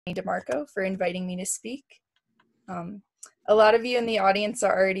DeMarco for inviting me to speak. A lot of you in the audience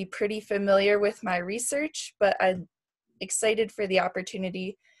are already pretty familiar with my research, but I'm excited for the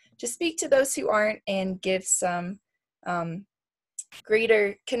opportunity to speak to those who aren't and give some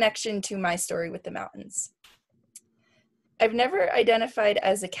greater connection to my story with the mountains. I've never identified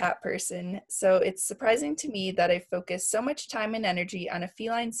as a cat person, so it's surprising to me that I focus so much time and energy on a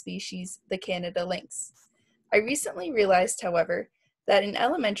feline species, the Canada lynx. I recently realized, however, that in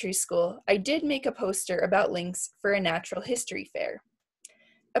elementary school, I did make a poster about lynx for a natural history fair.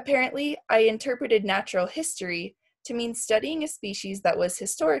 Apparently, I interpreted natural history to mean studying a species that was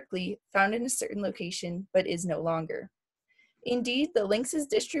historically found in a certain location but is no longer. Indeed, the lynx's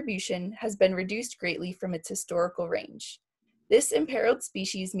distribution has been reduced greatly from its historical range. This imperiled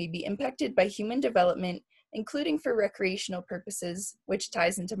species may be impacted by human development, including for recreational purposes, which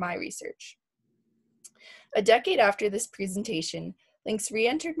ties into my research. A decade after this presentation, lynx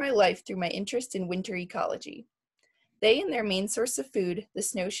re-entered my life through my interest in winter ecology. They and their main source of food, the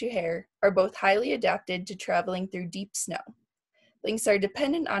snowshoe hare, are both highly adapted to traveling through deep snow. Lynx are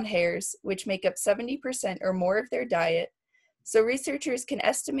dependent on hares, which make up 70% or more of their diet, so researchers can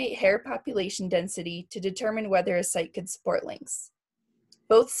estimate hare population density to determine whether a site could support lynx.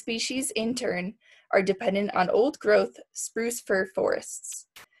 Both species, in turn, are dependent on old-growth spruce fir forests.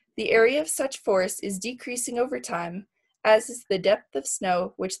 The area of such forests is decreasing over time, as is the depth of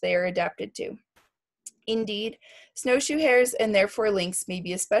snow which they are adapted to. Indeed, snowshoe hares and therefore lynx may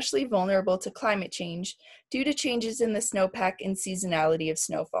be especially vulnerable to climate change due to changes in the snowpack and seasonality of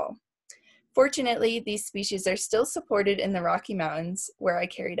snowfall. Fortunately, these species are still supported in the Rocky Mountains, where I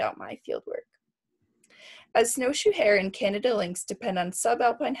carried out my fieldwork. As snowshoe hare and Canada lynx depend on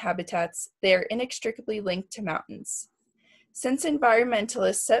subalpine habitats, they are inextricably linked to mountains. Since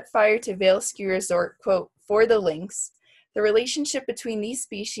environmentalists set fire to Vail Ski Resort, quote, for the lynx, the relationship between these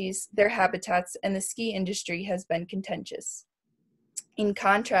species, their habitats, and the ski industry has been contentious. In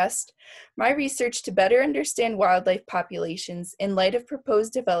contrast, my research to better understand wildlife populations in light of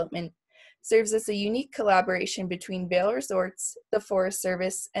proposed development serves as a unique collaboration between Vail Resorts, the Forest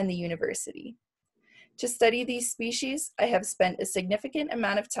Service, and the university. To study these species, I have spent a significant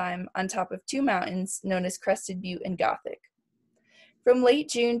amount of time on top of two mountains known as Crested Butte and Gothic. From late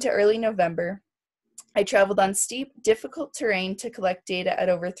June to early November, I traveled on steep, difficult terrain to collect data at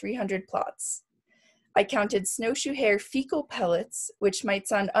over 300 plots. I counted snowshoe hare fecal pellets, which might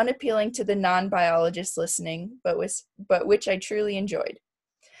sound unappealing to the non-biologists listening, but which I truly enjoyed.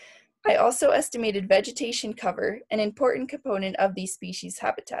 I also estimated vegetation cover, an important component of these species'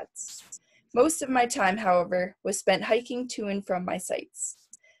 habitats. Most of my time, however, was spent hiking to and from my sites.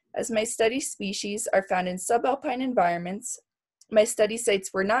 As my study species are found in subalpine environments, my study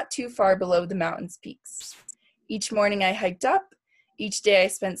sites were not too far below the mountain's peaks. Each morning I hiked up. Each day I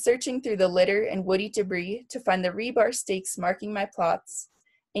spent searching through the litter and woody debris to find the rebar stakes marking my plots,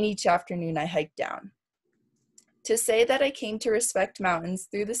 and each afternoon I hiked down. To say that I came to respect mountains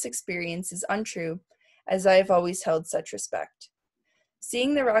through this experience is untrue, as I have always held such respect.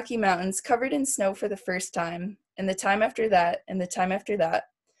 Seeing the Rocky Mountains covered in snow for the first time, and the time after that, and the time after that,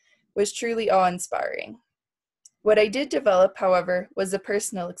 was truly awe-inspiring. What I did develop, however, was a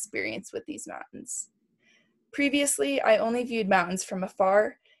personal experience with these mountains. Previously, I only viewed mountains from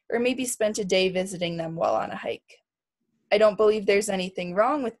afar, or maybe spent a day visiting them while on a hike. I don't believe there's anything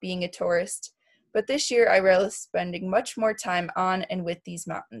wrong with being a tourist, but this year I realized spending much more time on and with these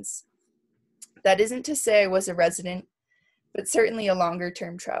mountains. That isn't to say I was a resident, but certainly a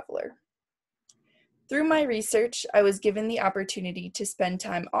longer-term traveler. Through my research, I was given the opportunity to spend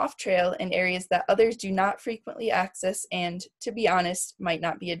time off-trail in areas that others do not frequently access and, to be honest, might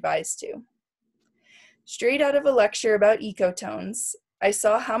not be advised to. Straight out of a lecture about ecotones, I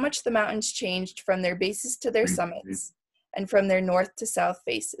saw how much the mountains changed from their bases to their summits, and from their north to south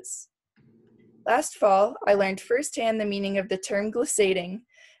faces. Last fall, I learned firsthand the meaning of the term glissading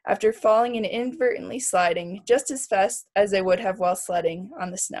after falling and inadvertently sliding just as fast as I would have while sledding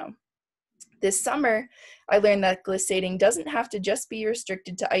on the snow. This summer, I learned that glissading doesn't have to just be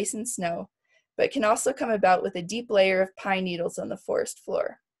restricted to ice and snow, but can also come about with a deep layer of pine needles on the forest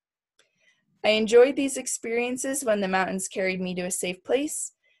floor. I enjoyed these experiences when the mountains carried me to a safe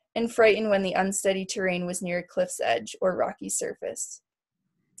place, and frightened when the unsteady terrain was near a cliff's edge or rocky surface.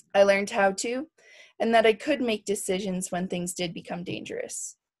 I learned how to, and that I could make decisions when things did become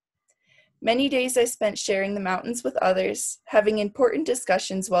dangerous. Many days I spent sharing the mountains with others, having important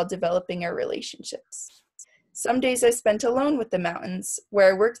discussions while developing our relationships. Some days I spent alone with the mountains, where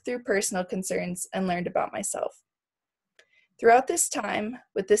I worked through personal concerns and learned about myself. Throughout this time,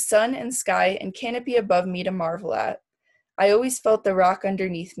 with the sun and sky and canopy above me to marvel at, I always felt the rock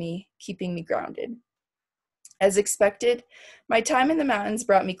underneath me, keeping me grounded. As expected, my time in the mountains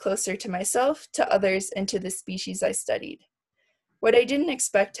brought me closer to myself, to others, and to the species I studied. What I didn't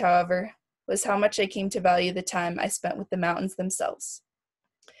expect, however, was how much I came to value the time I spent with the mountains themselves.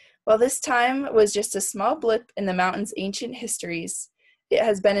 While this time was just a small blip in the mountains' ancient histories, it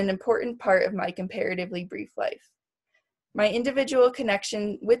has been an important part of my comparatively brief life. My individual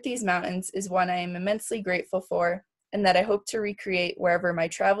connection with these mountains is one I am immensely grateful for, and that I hope to recreate wherever my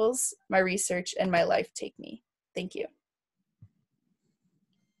travels, my research, and my life take me. Thank you.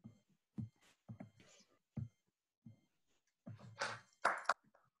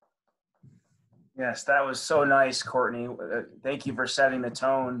 Yes, that was so nice, Courtney. Thank you for setting the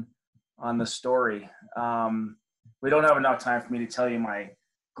tone on the story. We don't have enough time for me to tell you my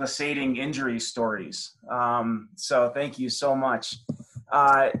glissading injury stories. So thank you so much.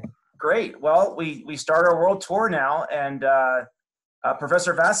 Great. Well, we start our world tour now, and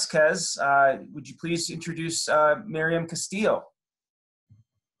Professor Vasquez, would you please introduce Miriam Castillo?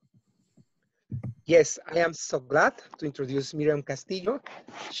 Yes, I am so glad to introduce Miriam Castillo.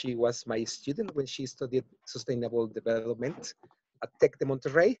 She was my student when she studied sustainable development at Tec de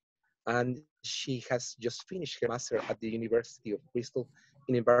Monterrey, and she has just finished her master at the University of Bristol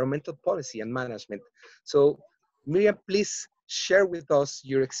in environmental policy and management. So Miriam, please share with us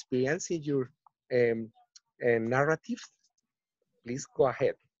your experience in your narrative. Please go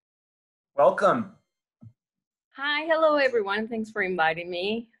ahead. Welcome. Hi, hello everyone. Thanks for inviting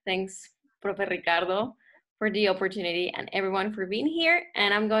me. Thanks, Profe Ricardo, for the opportunity, and everyone for being here.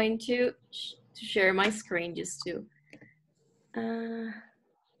 And I'm going to share my screen just to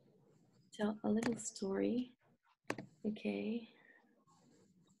tell a little story. Okay.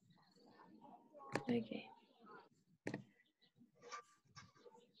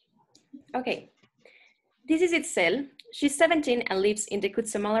 Okay. This is Itzel. She's 17 and lives in the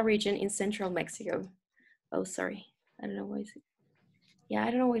Cutzamala region in central Mexico. Oh, sorry. I don't know why is it. Yeah, I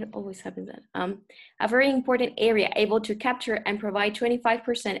don't know why it always happens that. A very important area able to capture and provide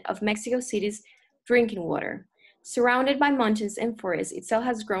 25% of Mexico City's drinking water. Surrounded by mountains and forests, Itzel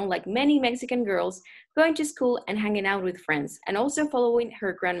has grown like many Mexican girls, going to school and hanging out with friends, and also following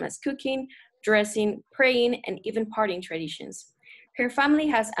her grandma's cooking, dressing, praying, and even partying traditions. Her family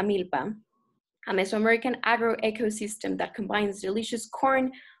has a milpa, a Mesoamerican agro-ecosystem that combines delicious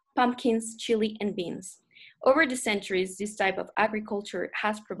corn, pumpkins, chili, and beans. Over the centuries, this type of agriculture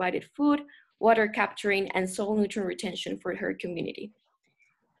has provided food, water capturing, and soil nutrient retention for her community.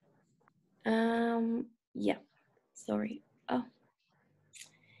 Yeah, sorry. Oh.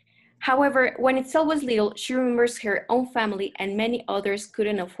 However, when Itzel was little, she remembers her own family and many others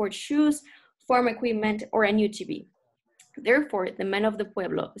couldn't afford shoes, farm equipment, or a new TV. Therefore, the men of the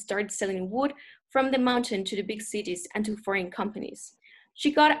pueblo started selling wood from the mountain to the big cities and to foreign companies.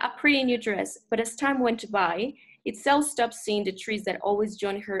 She got a pretty new dress, but as time went by, Itzel stopped seeing the trees that always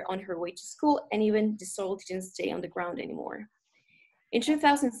joined her on her way to school, and even the soil didn't stay on the ground anymore. In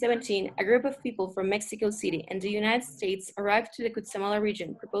 2017, a group of people from Mexico City and the United States arrived to the Cutzamala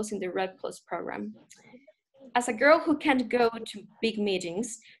region proposing the Red Plus program. As a girl who can't go to big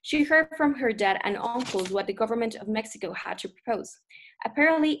meetings, she heard from her dad and uncles what the government of Mexico had to propose.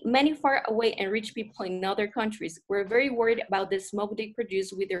 Apparently, many far away and rich people in other countries were very worried about the smoke they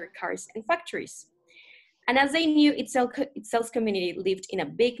produced with their cars and factories. And as they knew Itzel's community lived in a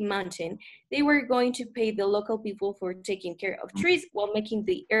big mountain, they were going to pay the local people for taking care of trees while making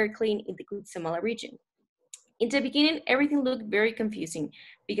the air clean in the Cutzamala region. In the beginning, everything looked very confusing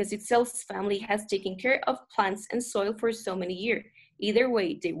because Itzel's family has taken care of plants and soil for so many years. Either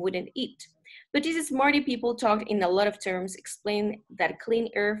way, they wouldn't eat. But these smarty people talked in a lot of terms, explaining that clean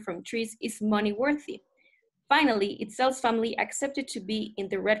air from trees is money worthy. Finally, Itzel's family accepted to be in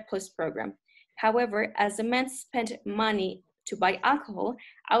the Red Plus program. However, as the men spent money to buy alcohol,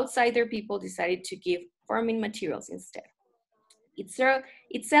 outsider people decided to give farming materials instead.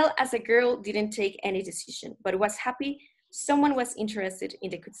 Itzel, as a girl, didn't take any decision, but was happy someone was interested in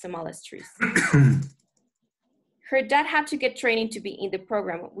the Cutzamala's trees. Her dad had to get training to be in the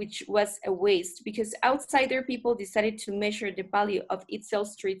program, which was a waste because outsider people decided to measure the value of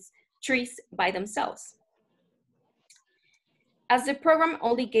Itzel's trees by themselves. As the program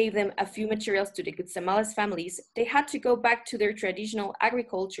only gave them a few materials to the Cutzamala's families, they had to go back to their traditional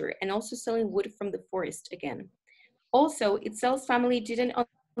agriculture and also selling wood from the forest again. Also, Itzel's family didn't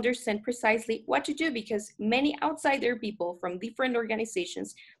understand precisely what to do because many outsider people from different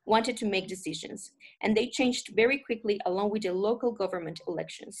organizations wanted to make decisions, and they changed very quickly along with the local government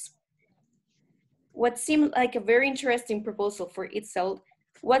elections. What seemed like a very interesting proposal for Itzel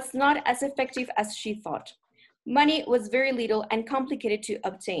was not as effective as she thought. Money was very little and complicated to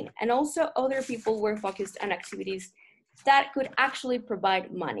obtain, and also other people were focused on activities that could actually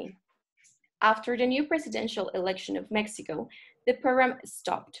provide money. After the new presidential election of Mexico, the program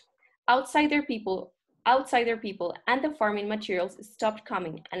stopped. Outsider people, outsider people and the farming materials stopped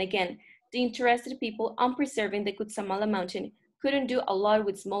coming, and again, the interested people on preserving the Cutzamala mountain couldn't do a lot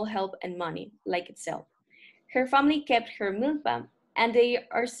with small help and money, like itself. Her family kept her milpa, and they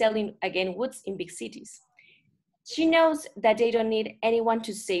are selling again woods in big cities. She knows that they don't need anyone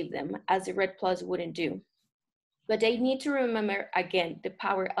to save them, as the Red Plus wouldn't do. But they need to remember again the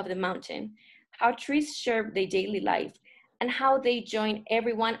power of the mountain, how trees shape their daily life, and how they join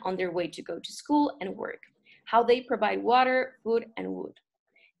everyone on their way to go to school and work, how they provide water, food, and wood.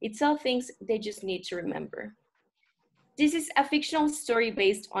 It's all things they just need to remember. This is a fictional story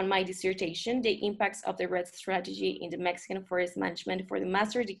based on my dissertation, The Impacts of the Red Strategy in the Mexican Forest Management, for the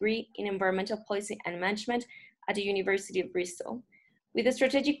master's degree in Environmental Policy and Management at the University of Bristol. With the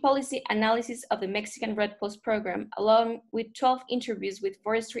strategic policy analysis of the Mexican Red Plus program, along with 12 interviews with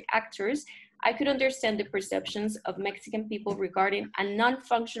forestry actors, I could understand the perceptions of Mexican people regarding a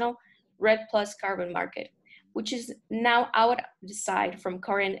non-functional Red Plus carbon market, which is now out of sight from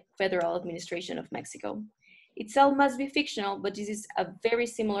current federal administration of Mexico. Itself must be fictional, but this is a very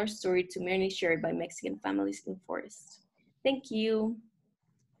similar story to many shared by Mexican families in forests. Thank you.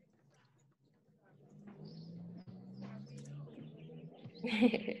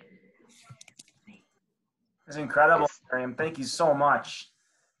 It's incredible, Yes. Miriam. Thank you so much.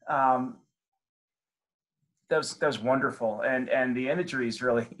 That was wonderful, and the imagery is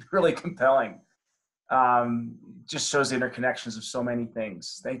really really compelling. Just shows the interconnections of so many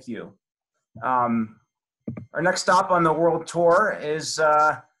things. Thank you. Our next stop on the world tour is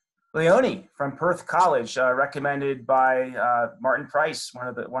Leonie from Perth College, recommended by Martin Price, one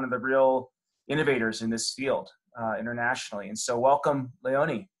of the real innovators in this field internationally. And so, welcome,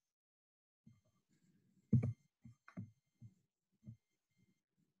 Leonie.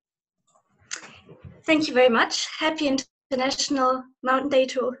 Thank you very much. Happy International Mountain Day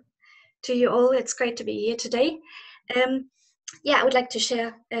to you all. It's great to be here today. Yeah, I would like to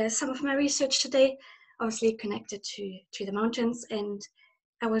share some of my research today, obviously connected to the mountains, and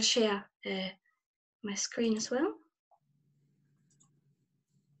I will share my screen as well.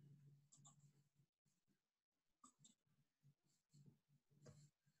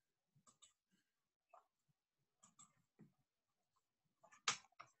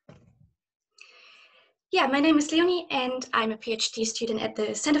 Yeah, my name is Leonie, and I'm a PhD student at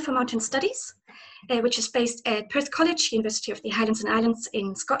the Centre for Mountain Studies, which is based at Perth College, University of the Highlands and Islands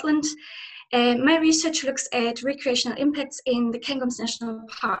in Scotland. My research looks at recreational impacts in the Cairngorms National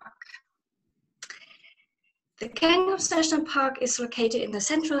Park. The Cairngorms National Park is located in the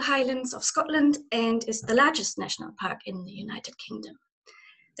Central Highlands of Scotland and is the largest national park in the United Kingdom.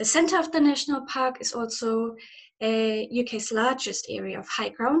 The centre of the national park is also UK's largest area of high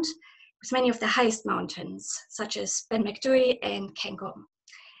ground, with many of the highest mountains, such as Ben Macdui and Cairngorm.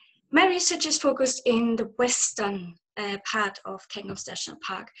 My research is focused in the western part of Cairngorms National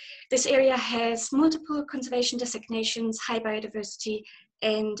Park. This area has multiple conservation designations, high biodiversity,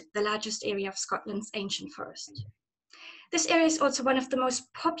 and the largest area of Scotland's ancient forest. This area is also one of the most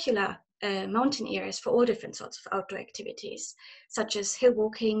popular mountain areas for all different sorts of outdoor activities, such as hill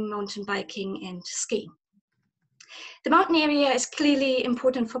walking, mountain biking, and skiing. The mountain area is clearly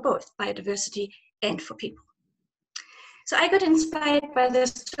important for both biodiversity and for people. So I got inspired by the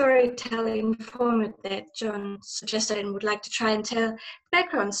storytelling format that John suggested and would like to try and tell the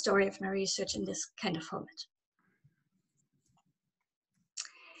background story of my research in this kind of format.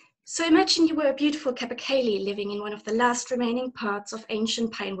 So imagine you were a beautiful capercaillie living in one of the last remaining parts of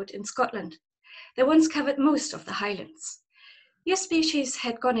ancient pinewood in Scotland. They once covered most of the Highlands. Your species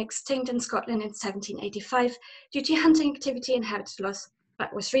had gone extinct in Scotland in 1785 due to hunting activity and habitat loss,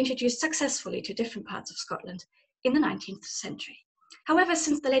 but was reintroduced successfully to different parts of Scotland in the 19th century. However,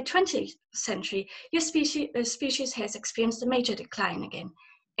 since the late 20th century, your species has experienced a major decline again,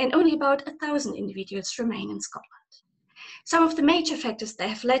 and only about 1,000 individuals remain in Scotland. Some of the major factors that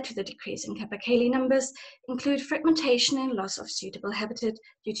have led to the decrease in capercaillie numbers include fragmentation and loss of suitable habitat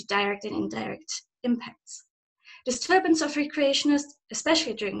due to direct and indirect impacts. Disturbance of recreationists,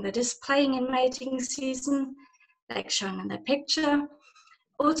 especially during the displaying and mating season, like shown in the picture,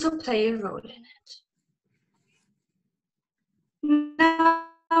 also play a role in it.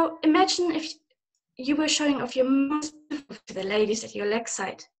 Now, imagine if you were showing off your most beautiful to the ladies at your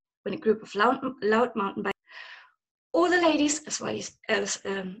lakeside when a group of loud mountain bikers. All the ladies, as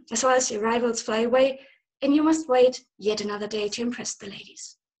well as your rivals, fly away, and you must wait yet another day to impress the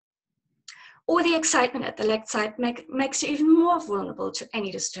ladies. All the excitement at the lakeside makes you even more vulnerable to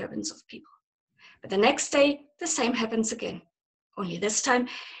any disturbance of people. But the next day, the same happens again. Only this time,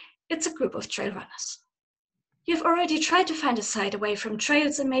 it's a group of trail runners. You've already tried to find a site away from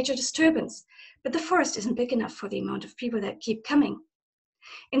trails and major disturbance, but the forest isn't big enough for the amount of people that keep coming.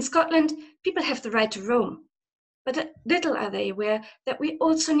 In Scotland, people have the right to roam, but little are they aware that we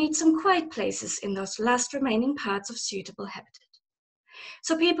also need some quiet places in those last remaining parts of suitable habitat.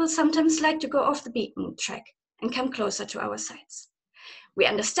 So people sometimes like to go off the beaten track and come closer to our sites. We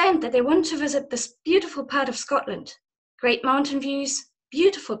understand that they want to visit this beautiful part of Scotland, great mountain views,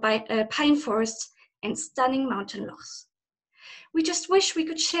 beautiful pine forests, and stunning mountain lochs. We just wish we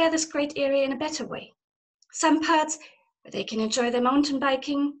could share this great area in a better way. Some parts where they can enjoy their mountain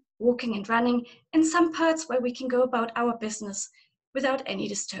biking, walking and running, and some parts where we can go about our business without any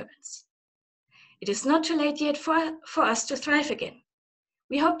disturbance. It is not too late yet for us to thrive again.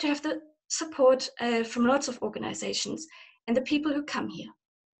 We hope to have the support from lots of organizations and the people who come here.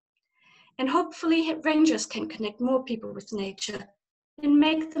 And hopefully rangers can connect more people with nature and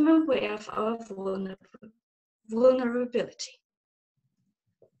make them aware of our vulnerability.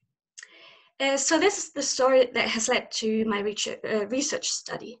 So this is the story that has led to my research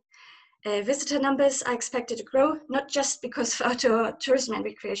study. Visitor numbers are expected to grow, not just because outdoor tourism and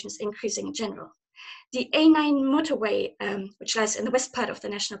recreation is increasing in general. The A9 motorway, which lies in the west part of the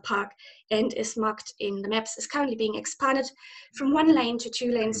national park and is marked in the maps, is currently being expanded from 1 lane to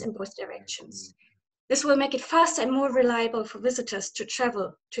 2 lanes in both directions. This will make it faster and more reliable for visitors to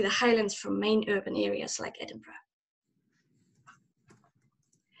travel to the Highlands from main urban areas like Edinburgh.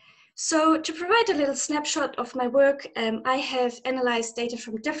 So to provide a little snapshot of my work, I have analyzed data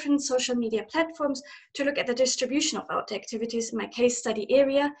from different social media platforms to look at the distribution of outdoor activities in my case study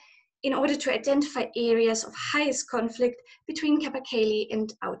area in order to identify areas of highest conflict between Capercaillie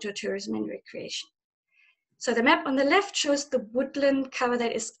and outdoor tourism and recreation. So the map on the left shows the woodland cover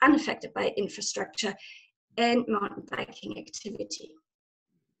that is unaffected by infrastructure and mountain biking activity.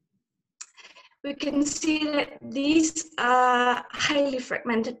 We can see that these are highly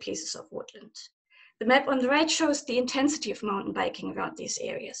fragmented pieces of woodland. The map on the right shows the intensity of mountain biking around these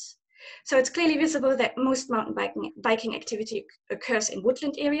areas. So it's clearly visible that most mountain biking activity occurs in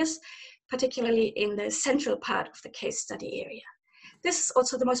woodland areas, particularly in the central part of the case study area. This is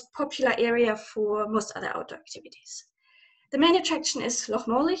also the most popular area for most other outdoor activities. The main attraction is Loch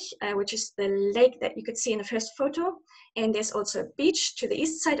Morlich, which is the lake that you could see in the first photo. And there's also a beach to the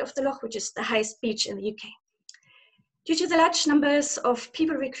east side of the loch, which is the highest beach in the UK. Due to the large numbers of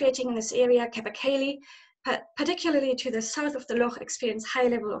people recreating in this area, Capercaillie, particularly to the south of the loch, experience high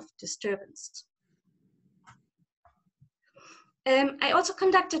level of disturbance. I also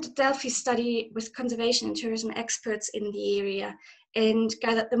conducted a Delphi study with conservation and tourism experts in the area and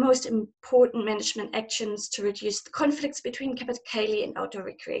gathered the most important management actions to reduce the conflicts between Capercaillie and outdoor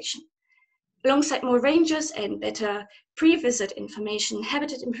recreation. Alongside more rangers and better pre-visit information,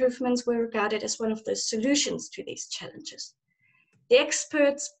 habitat improvements were regarded as one of the solutions to these challenges. The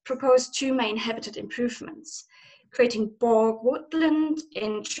experts proposed 2 main habitat improvements, creating bog woodland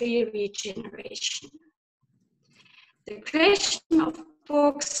and tree regeneration. The creation of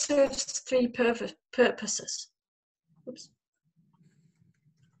bogs serves 3 purposes. Oops.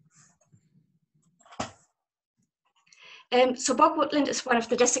 So bog woodland is one of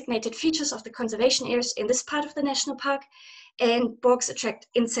the designated features of the conservation areas in this part of the national park, and bogs attract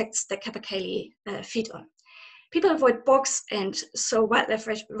insects that Capercaillie feed on. People avoid bogs, and so wildlife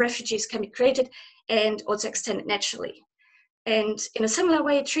refuges can be created and also extended naturally. And in a similar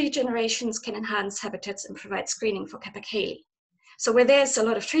way, tree generations can enhance habitats and provide screening for Capercaillie. So where there's a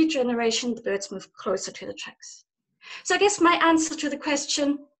lot of tree generation, the birds move closer to the tracks. So I guess my answer to the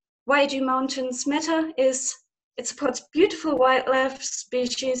question, why do mountains matter, is it supports beautiful wildlife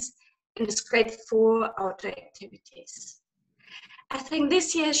species and is great for outdoor activities. I think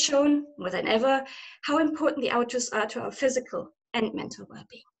this year has shown more than ever how important the outdoors are to our physical and mental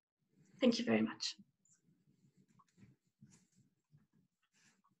well-being. Thank you very much.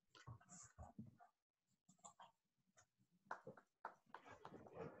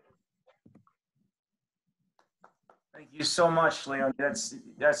 Thank you so much, Leon.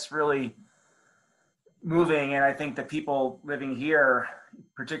 That's really moving, and I think the people living here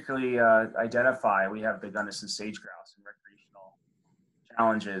particularly identify. We have the Gunnison sage grouse and recreational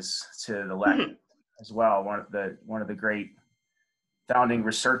challenges to the left as well. One of the great founding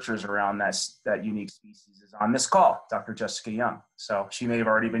researchers around that unique species is on this call, Dr. Jessica Young. So she may have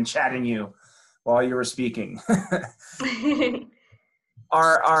already been chatting you while you were speaking.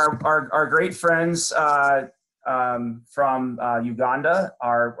 Our great friends from Uganda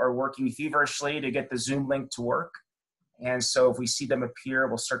are working feverishly to get the Zoom link to work. And so if we see them appear,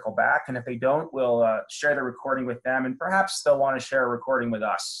 we'll circle back. And if they don't, we'll share the recording with them. And perhaps they'll want to share a recording with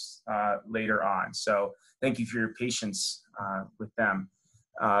us later on. So thank you for your patience with them.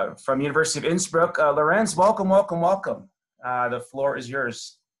 From University of Innsbruck, Lorenz, welcome, welcome, welcome. The floor is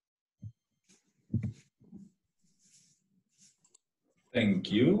yours.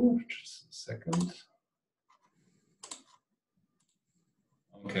 Thank you. Just a second.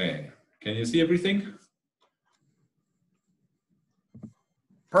 Okay, can you see everything?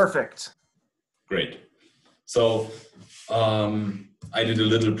 Perfect. Great. So I did a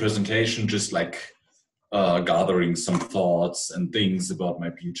little presentation, just like gathering some thoughts and things about my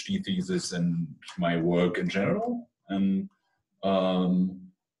PhD thesis and my work in general, and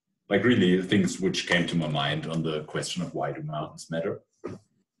like really things which came to my mind on the question of why do mountains matter.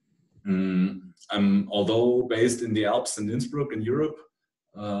 Although based in the Alps and Innsbruck in Europe,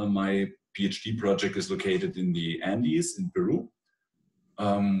 my PhD project is located in the Andes in Peru,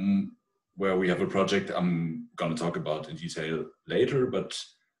 where we have a project I'm going to talk about in detail later, but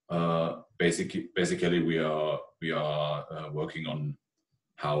basically we are working on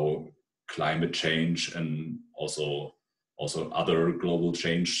how climate change and also other global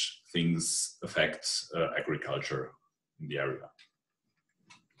change things affect agriculture in the area.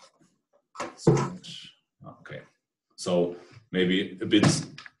 Okay, so maybe a bit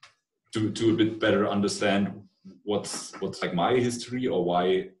to a bit better understand what's like my history or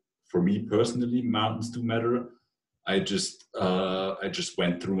why for me personally mountains do matter. I just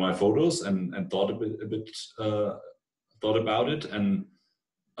went through my photos and thought thought about it, and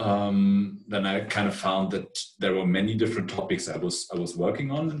then I kind of found that there were many different topics I was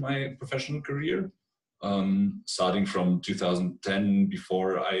working on in my professional career. Starting from 2010,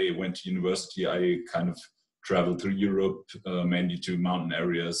 before I went to university, I kind of traveled through Europe, mainly to mountain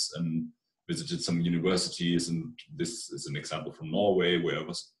areas, and visited some universities. And this is an example from Norway, where I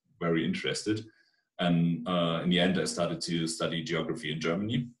was very interested. And in the end, I started to study geography in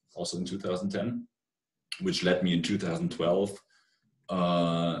Germany, also in 2010, which led me in 2012.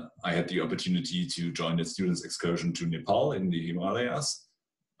 I had the opportunity to join a students' excursion to Nepal in the Himalayas,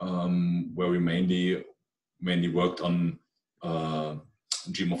 where we mainly worked on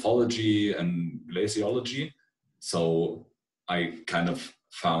geomorphology and glaciology. So I kind of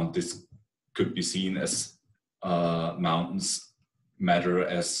found this could be seen as mountains matter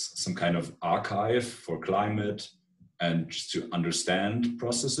as some kind of archive for climate and just to understand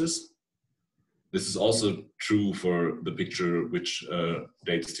processes. This is also true for the picture which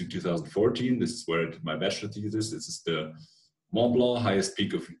dates to 2014. This is where I did my bachelor thesis. This is the Mont Blanc, highest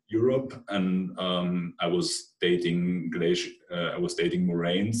peak of Europe, and I was dating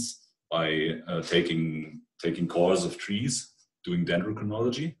moraines by taking cores of trees, doing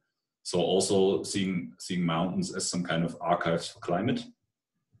dendrochronology. So also seeing mountains as some kind of archives for climate.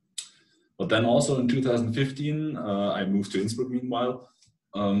 But then also in 2015, I moved to Innsbruck. Meanwhile,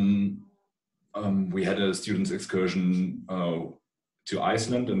 we had a students' excursion to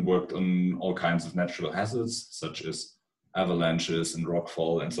Iceland and worked on all kinds of natural hazards, such as avalanches and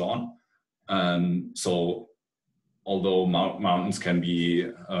rockfall and so on. And so, although mountains can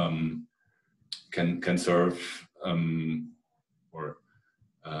be can serve or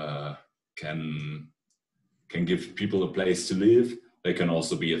can give people a place to live, they can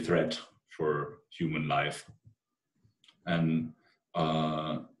also be a threat for human life. And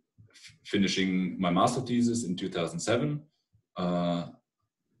finishing my master thesis in 2007,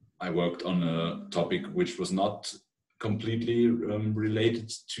 I worked on a topic which was not completely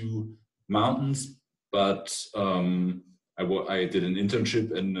related to mountains, but I did an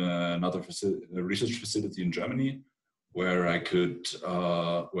internship in another research facility in Germany, where I could,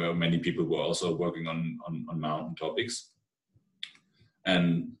 where many people were also working on mountain topics.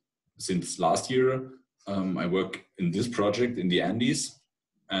 And since last year, I work in this project in the Andes,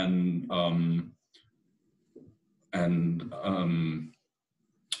 and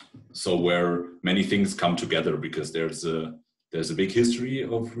so where many things come together, because there's a big history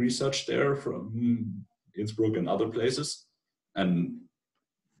of research there from Innsbruck and other places, and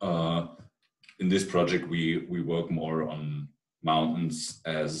in this project we work more on mountains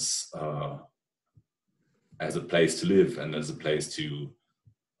as a place to live and as a place to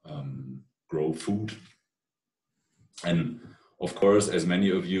grow food. And of course, as many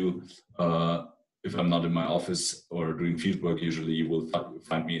of you, if I'm not in my office or doing fieldwork, usually you will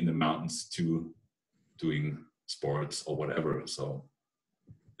find me in the mountains too, doing sports or whatever. So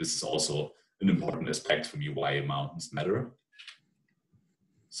this is also an important aspect for me, why mountains matter.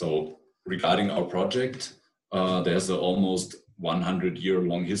 So regarding our project, there's an almost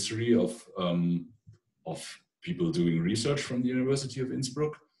 100-year-long history of people doing research from the University of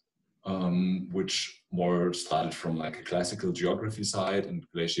Innsbruck, which more started from like a classical geography side and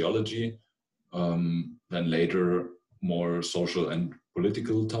glaciology. Then later, more social and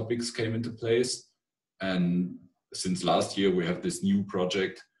political topics came into place. And since last year, we have this new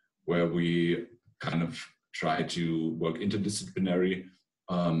project where we kind of try to work interdisciplinary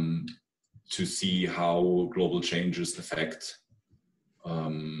to see how global changes affect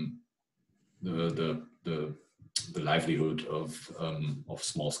the livelihood of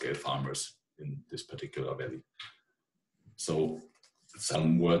small-scale farmers in this particular valley. So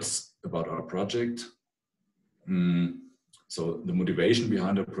some words about our project. So the motivation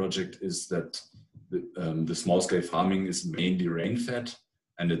behind our project is that the small-scale farming is mainly rain-fed,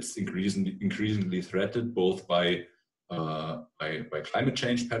 and it's increasingly threatened both by climate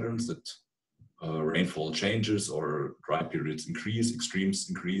change patterns, that rainfall changes or dry periods increase, extremes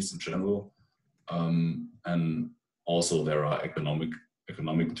increase in general, and also there are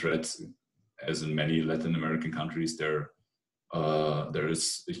economic threats, as in many Latin American countries. There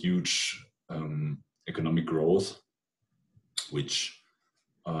is a huge economic growth, which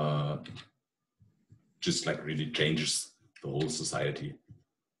just like really changes the whole society.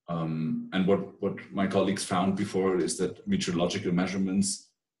 And what my colleagues found before is that meteorological measurements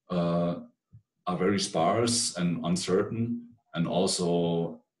are very sparse and uncertain, and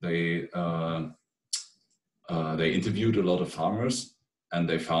also they interviewed a lot of farmers, and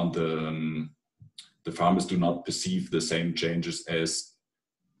they found the farmers do not perceive the same changes as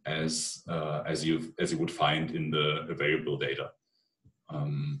you would find in the available data.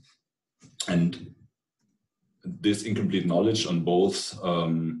 And this incomplete knowledge on both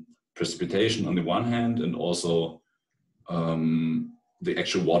precipitation on the one hand, and also the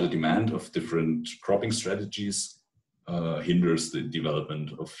actual water demand of different cropping strategies hinders the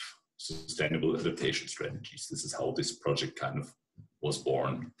development of sustainable adaptation strategies. This is how this project kind of was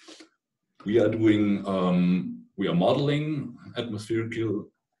born. We are doing, we are modeling atmospherical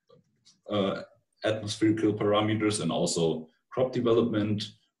parameters and also crop development.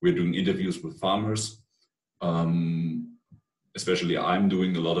 We're doing interviews with farmers. Especially I'm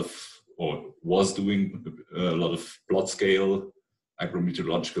doing a lot of, or was doing a lot of plot scale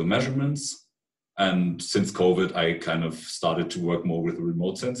agrometeorological measurements. And since COVID, I kind of started to work more with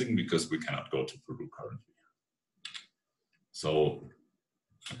remote sensing because we cannot go to Peru currently. So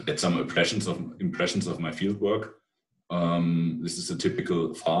get some impressions of my field work. This is a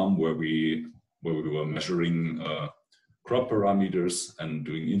typical farm where we were measuring crop parameters and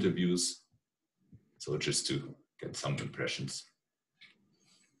doing interviews. So just to get some impressions.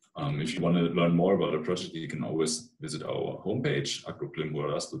 If you want to learn more about the project, you can always visit our homepage,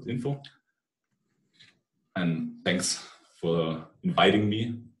 agroclimboras.info. And thanks for inviting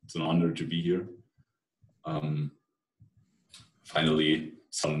me. It's an honor to be here. Finally,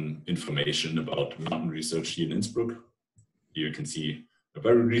 some information about mountain research here in Innsbruck. Here you can see a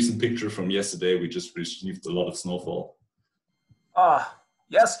very recent picture from yesterday. We just received a lot of snowfall. Ah,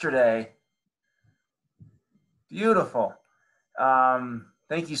 yesterday. Beautiful.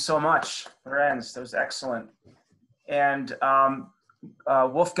 Thank you so much, Lorenz. That was excellent. And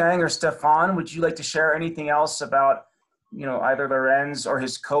Wolfgang or Stefan, would you like to share anything else about, either Lorenz or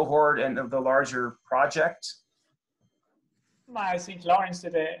his cohort and of the larger project? I think Lawrence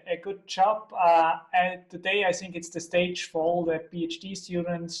did a good job. And today, I think it's the stage for all the PhD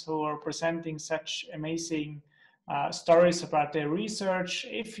students who are presenting such amazing stories about their research.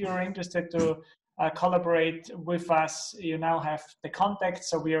 If you're interested to collaborate with us, you now have the contact.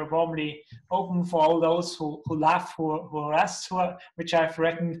 So we are warmly open for all those who laugh, who are us, which I've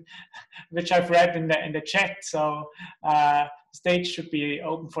read in the chat. So stage should be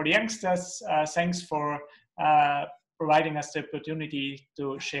open for the youngsters. Thanks for providing us the opportunity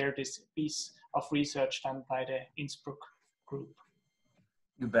to share this piece of research done by the Innsbruck group.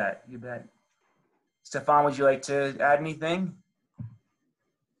 You bet, you bet. Stefan, would you like to add anything?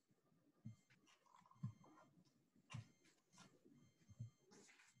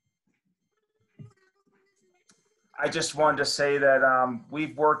 I just wanted to say that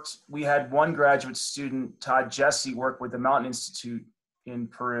we had one graduate student, Todd Jesse, work with the Mountain Institute in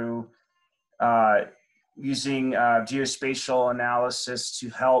Peru, using geospatial analysis to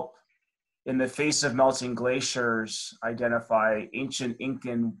help, in the face of melting glaciers, identify ancient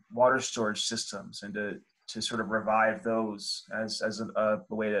Incan water storage systems and to sort of revive those as a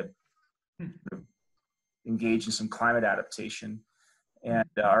way to engage in some climate adaptation. And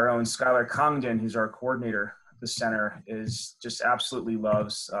our own Skylar Congdon, who's our coordinator of the center, just absolutely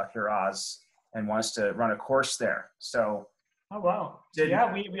loves Hiraz and wants to run a course there. So. Oh wow!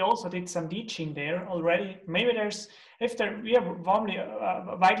 Yeah, we also did some teaching there already. Maybe we are warmly,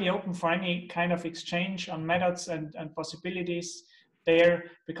 widely open for any kind of exchange on methods and possibilities there,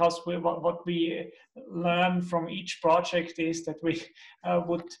 because what we learn from each project is that we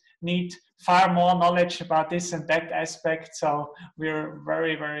would need far more knowledge about this and that aspect. So we're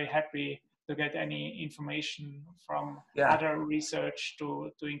very, very happy to get any information from other research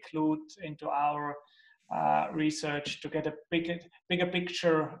to include into our research, to get a bigger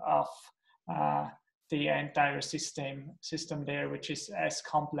picture of the entire system there, which is as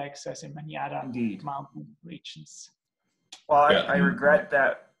complex as in many other mountain regions. Well, I regret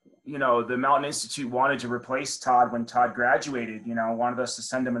that, you know, the Mountain Institute wanted to replace Todd when Todd graduated, you know, wanted us to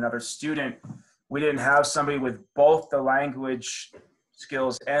send him another student. We didn't have somebody with both the language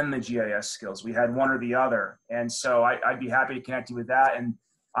skills and the GIS skills. We had one or the other. And so I'd be happy to connect you with that. And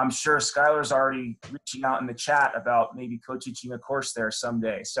I'm sure Skylar's already reaching out in the chat about maybe co-teaching a course there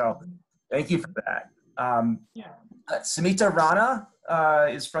someday. So thank you for that. Samita Rana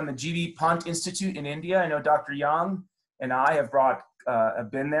is from the G.V. Pant Institute in India. I know Dr. Young and I have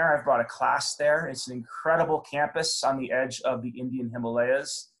been there. I've brought a class there. It's an incredible campus on the edge of the Indian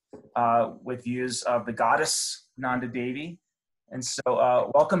Himalayas with views of the goddess Nanda Devi. And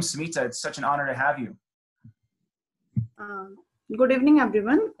so welcome, Samita. It's such an honor to have you. Good evening,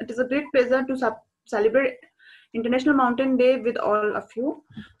 everyone. It is a great pleasure to celebrate International Mountain Day with all of you.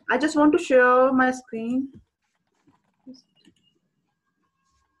 I just want to share my screen.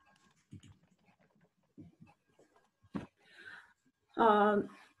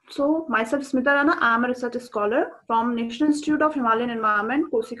 So myself, Smita Rana, I am a research scholar from National Institute of Himalayan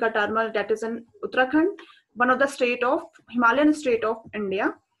Environment, Kosika Tarmal, that is in Uttarakhand, one of the Himalayan state of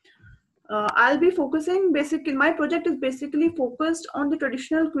India. I'll be focusing my project is basically focused on the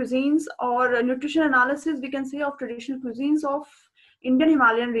traditional cuisines or nutrition analysis, we can say, of traditional cuisines of Indian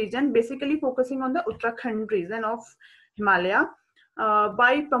Himalayan region, basically focusing on the Uttarakhand region of Himalaya,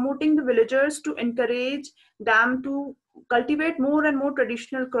 by promoting the villagers to encourage them to cultivate more and more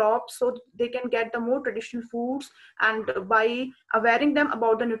traditional crops so they can get the more traditional foods, and by awareing them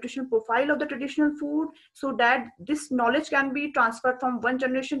about the nutritional profile of the traditional food, so that this knowledge can be transferred from one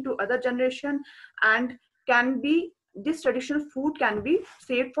generation to other generation, and this traditional food can be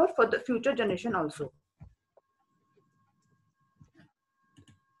saved for the future generation also.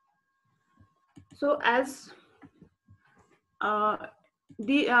 So as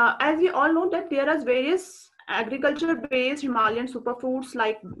we all know that there are various agriculture-based Himalayan superfoods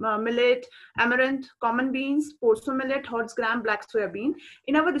like millet, amaranth, common beans, porso millet, horse gram, black soya bean.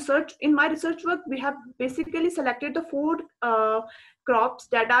 In my research work, we have basically selected the 4 crops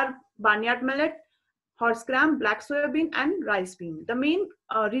that are barnyard millet, horse gram, black soya bean, and rice bean. The main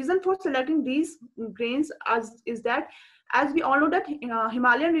reason for selecting these grains is that, as we all know, that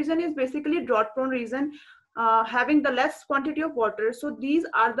Himalayan region is basically a drought-prone region, having the less quantity of water. So these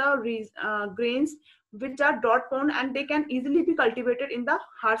are the grains which are drought prone, and they can easily be cultivated in the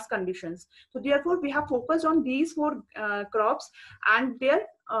harsh conditions. So therefore we have focused on these 4 crops and their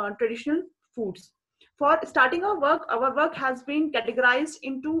traditional foods. For starting our work has been categorized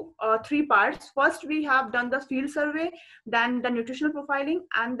into 3 parts. First, we have done the field survey, then the nutritional profiling,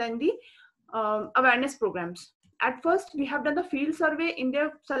 and then the awareness programs. At first, we have done the field survey in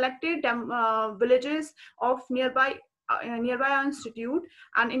the selected villages of nearby our institute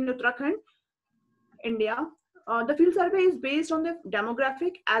and in Uttarakhand, India. The field survey is based on the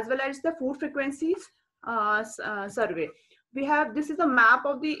demographic as well as the food frequencies survey. This is a map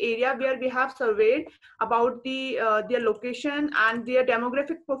of the area where we have surveyed about their location and their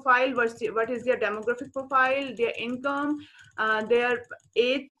demographic profile. What is their demographic profile, their income, their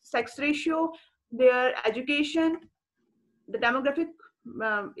age, sex ratio, their education, the demographic,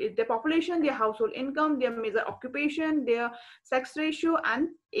 their population, their household income, their major occupation, their sex ratio, and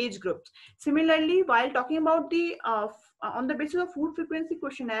age groups. Similarly, while talking about the on the basis of food frequency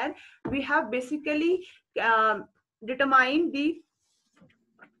questionnaire, we have basically determined the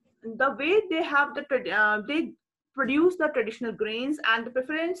way they have they produce the traditional grains and the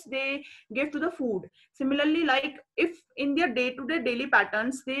preference they give to the food. Similarly, like if in their day-to-day daily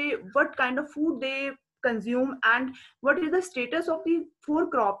patterns, what kind of food they consume, and what is the status of the 4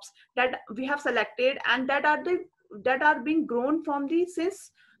 crops that we have selected, and that are being grown from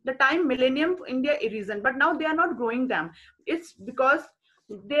since the time millennium in their region, but now they are not growing them. It's because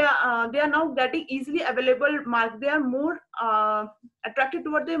they are now getting easily available. They are more attracted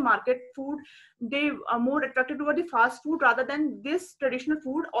toward the market food. They are more attracted toward the fast food rather than this traditional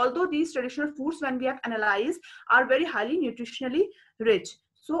food, although these traditional foods, when we have analyzed, are very highly nutritionally rich.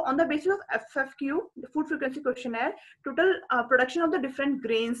 So on the basis of FFQ, the food frequency questionnaire, total production of the different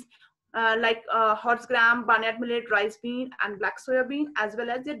grains like horse gram, barnyard millet, rice bean, and black soya bean, as well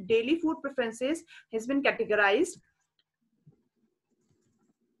as their daily food preferences has been categorized.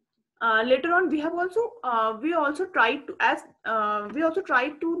 Later on, we also tried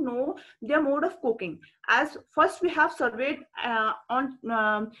to know their mode of cooking. As first we have surveyed on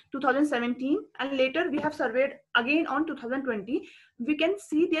 2017, and later we have surveyed again on 2020. We can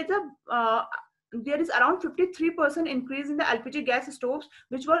see there is around 53% increase in the LPG gas stoves,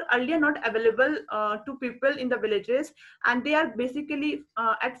 which were earlier not available to people in the villages. And they are basically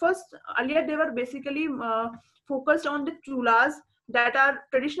at first earlier they were basically focused on the chulas, that are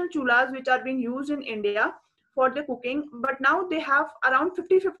traditional chulas which are being used in India for the cooking. But now they have around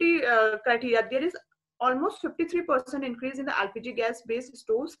 50-50 criteria. There is almost 53% increase in the LPG gas based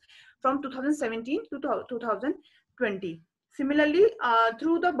stoves from 2017 to 2020. Similarly,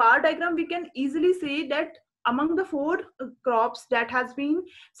 through the bar diagram, we can easily see that among the 4 crops that has been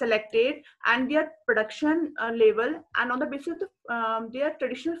selected and their production level, and on the basis of their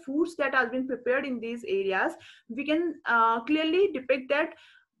traditional foods that has been prepared in these areas, we can clearly depict that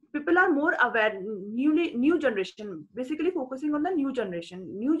people are more aware. New generation, basically focusing on the new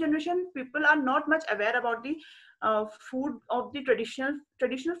generation people are not much aware about the food of the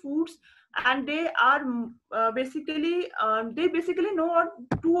traditional foods, and they are they basically know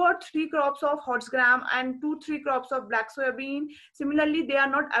 2 or 3 crops of horse gram and 2-3 crops of black soya bean. Similarly, they are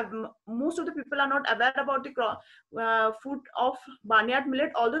not most of the people are not aware about the food of barnyard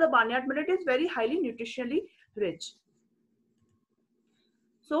millet, although the barnyard millet is very highly nutritionally rich.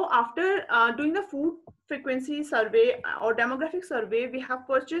 So after doing the food frequency survey or demographic survey, we have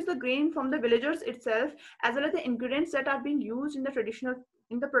purchased the grain from the villagers itself, as well as the ingredients that are being used in the preparation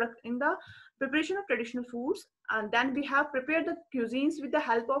of traditional foods. And then we have prepared the cuisines with the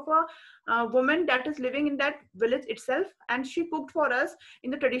help of a woman that is living in that village itself, and she cooked for us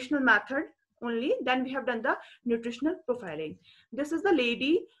in the traditional method only. Then we have done the nutritional profiling. This is the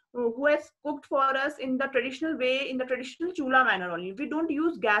lady who has cooked for us in the traditional way, in the traditional chula manner only. We don't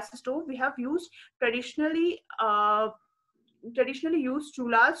use gas stove. We have used traditionally used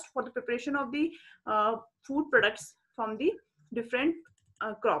chulas for the preparation of the food products from the different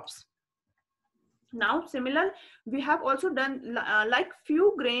crops. Now, similar, we have also done like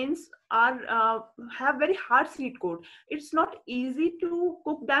few grains are have very hard seed coat. It's not easy to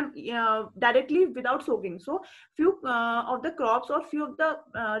cook them directly without soaking. So few of the crops or few of the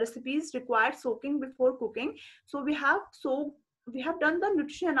recipes require soaking before cooking. So we have done the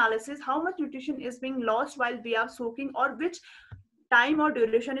nutrition analysis, how much nutrition is being lost while we are soaking, or which time or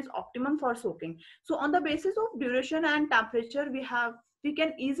duration is optimum for soaking. So on the basis of duration and temperature, we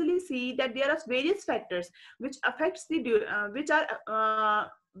can easily see that there are various factors which affects the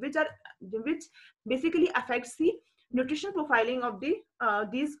which basically affects the nutritional profiling of the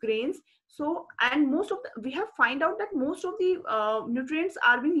these grains. So, and we have find out that most of the nutrients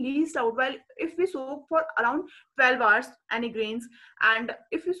are being leached out while if we soak for around 12 hours any grains, and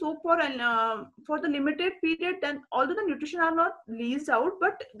if we soak for the limited period, then although the nutrition are not leached out,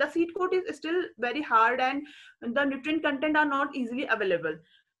 but the seed coat is still very hard and the nutrient content are not easily available.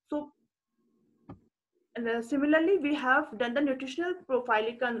 So similarly, we have done the nutritional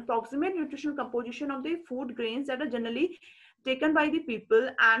profiling, approximate nutritional composition of the food grains that are generally taken by the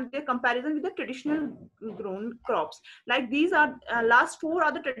people, and their comparison with the traditional grown crops. Like these are last 4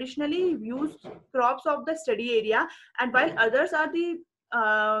 are the traditionally used crops of the study area, and while others are the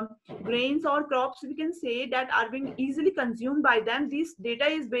grains or crops we can say that are being easily consumed by them. This data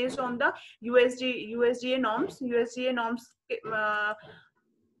is based on the USDA norms.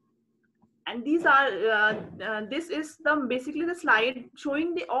 And these are this is basically the slide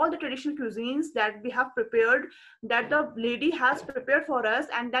showing all the traditional cuisines that we have prepared, that the lady has prepared for us,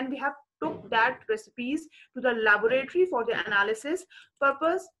 and then we have took that recipes to the laboratory for the analysis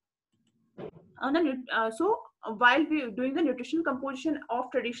purpose. So while we doing the nutritional composition of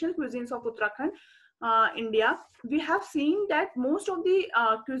traditional cuisines of Uttarakhand, India, we have seen that most of the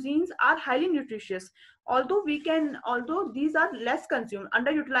cuisines are highly nutritious. Although these are less consumed,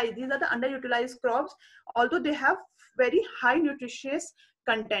 underutilized, these are the underutilized crops, although they have very high nutritious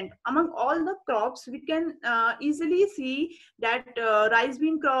content. Among all the crops, we can easily see that rice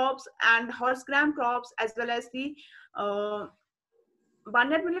bean crops and horse gram crops, as well as the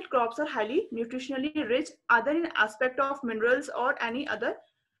barnyard millet crops are highly nutritionally rich, other in aspect of minerals or any other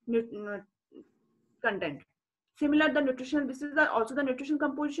content. Similar, the nutrition, this is also the nutrition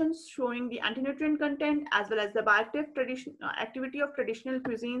compositions showing the anti-nutrient content as well as the bioactive activity of traditional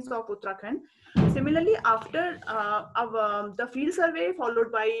cuisines of Uttarakhand. Similarly, after the field survey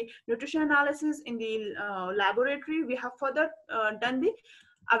followed by nutrition analysis in the laboratory, we have further done the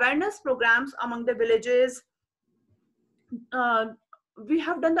awareness programs among the villages. We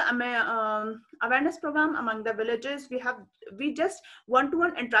have done the awareness program among the villages. We just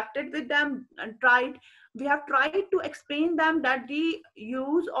one-to-one interacted with them and we have tried to explain them that the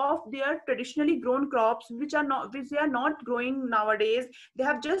use of their traditionally grown crops, which they are not growing nowadays. They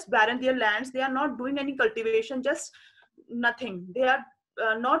have just barren their lands. They are not doing any cultivation, just nothing. They are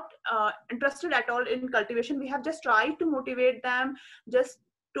not interested at all in cultivation. We have just tried to motivate them, just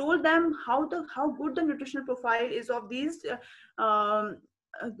told them how good the nutritional profile is of these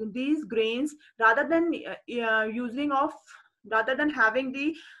grains, rather than having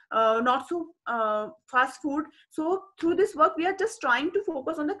the not so fast food. So through this work, we are just trying to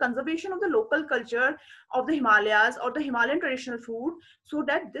focus on the conservation of the local culture of the Himalayas or the Himalayan traditional food, so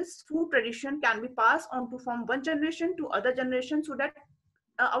that this food tradition can be passed on from one generation to other generation, so that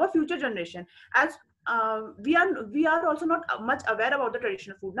our future generation, as we are also not much aware about the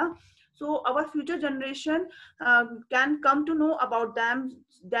traditional food now, so our future generation can come to know about them,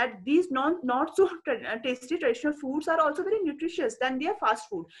 that these not so tasty traditional foods are also very nutritious than their fast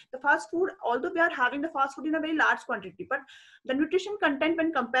food. The fast food, although we are having the fast food in a very large quantity, but the nutrition content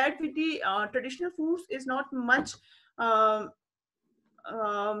when compared with the traditional foods is not much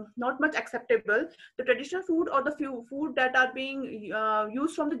acceptable. The traditional food or the few food that are being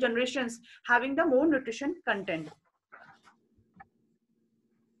used from the generations having the more nutrition content.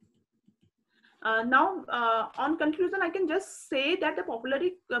 Now, on conclusion, I can just say that the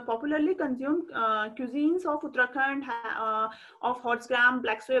popularly consumed cuisines of Uttarakhand of horse gram,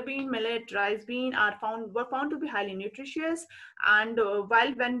 black soybean, millet, rice bean were found to be highly nutritious. And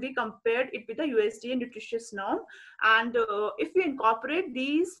while when we compared it with the USDA nutritious norm, and if we incorporate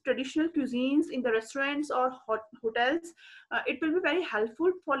these traditional cuisines in the restaurants or hotels, it will be very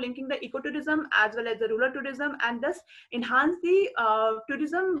helpful for linking the ecotourism as well as the rural tourism, and thus enhance the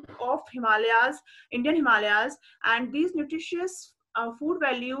tourism of Indian Himalayas. And these nutritious food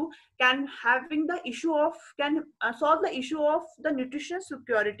value can solve the issue of the nutrition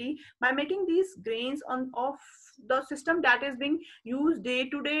security by making these grains of the system that is being used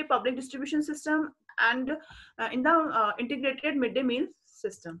day-to-day public distribution system and in the integrated midday meal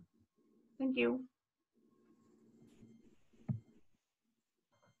system. Thank you.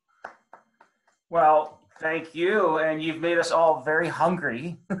 Well, thank you, and you've made us all very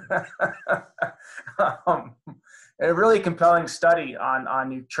hungry. A really compelling study on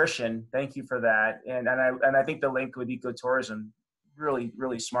nutrition. Thank you for that, and I think the link with ecotourism,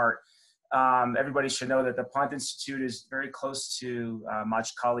 really smart. Everybody should know that the Pant Institute is very close to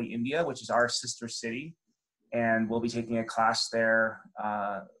Majkali, India, which is our sister city, and we'll be taking a class there.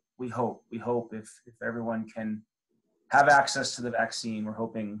 We hope if everyone can have access to the vaccine, we're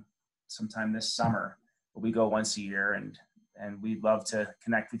hoping sometime this summer. We go once a year, and we'd love to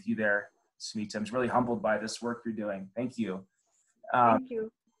connect with you there, Smita. I'm really humbled by this work you're doing. Thank you. Thank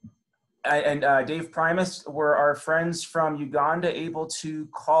you. And Dave Primus, were our friends from Uganda able to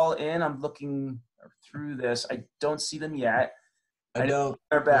call in? I'm looking through this. I don't see them yet. I don't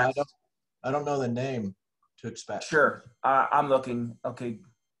know the name to expect. Sure. I'm looking. Okay.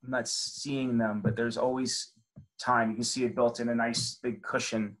 I'm not seeing them, but there's always time. You can see it built in a nice big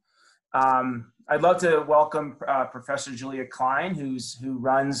cushion. I'd love to welcome Professor Julia Klein, who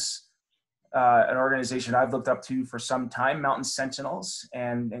runs an organization I've looked up to for some time, Mountain Sentinels,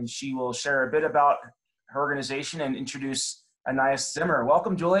 and she will share a bit about her organization and introduce Anais Zimmer.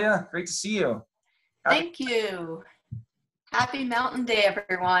 Welcome, Julia. Great to see you. Thank you. Happy Mountain Day,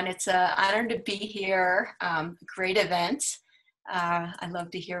 everyone. It's an honor to be here. Great event. I love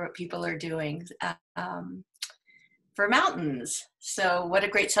to hear what people are doing for mountains. So what a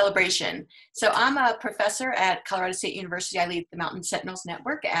great celebration. So I'm a professor at Colorado State University. I lead the Mountain Sentinels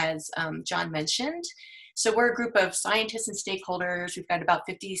Network, as John mentioned. So we're a group of scientists and stakeholders. We've got about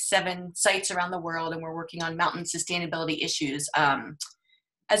 57 sites around the world, and we're working on mountain sustainability issues.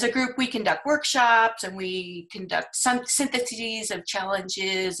 As a group, we conduct workshops, and we conduct some syntheses of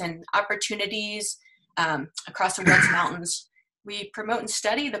challenges and opportunities across the world's mountains. We promote and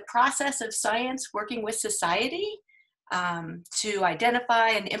study the process of science working with society to identify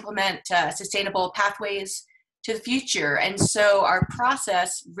and implement sustainable pathways to the future. And so our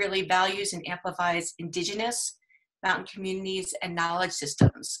process really values and amplifies indigenous mountain communities and knowledge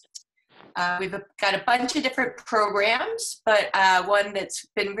systems. We've got a bunch of different programs, but one that's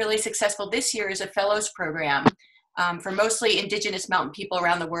been really successful this year is a fellows program for mostly indigenous mountain people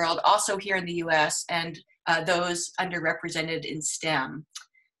around the world, also here in the US, and those underrepresented in STEM.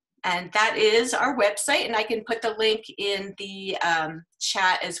 And that is our website, and I can put the link in the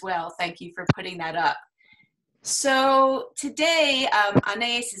chat as well. Thank you for putting that up. So today,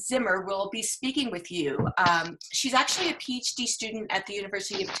 Anais Zimmer will be speaking with you. She's actually a PhD student at the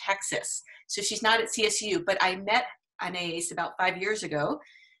University of Texas, so she's not at CSU, but I met Anais about 5 years ago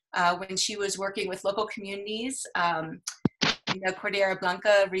when she was working with local communities in the Cordillera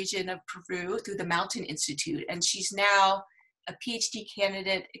Blanca region of Peru through the Mountain Institute, and she's now a PhD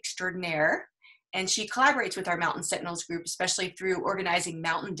candidate extraordinaire, and she collaborates with our Mountain Sentinels group, especially through organizing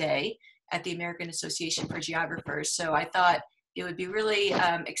Mountain Day at the American Association for Geographers. So I thought it would be really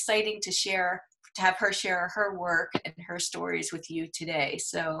exciting to have her share her work and her stories with you today.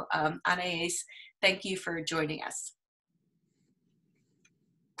 So Anais, thank you for joining us.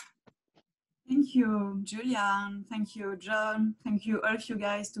 Thank you, Julian. Thank you, John. Thank you, all of you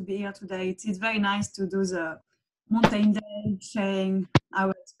guys, to be here today. It's very nice to do the Mountain Day, sharing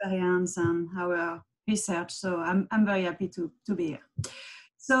our experience and our research. So I'm very happy to be here.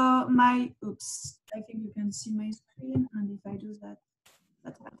 So oops, I think you can see my screen, and if I do that,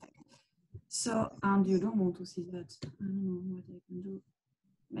 that's perfect. So, and you don't want to see that. I don't know what I can do.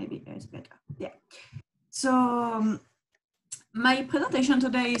 Maybe it's better. Yeah. So my presentation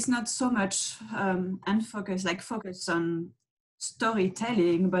today is not so much focused on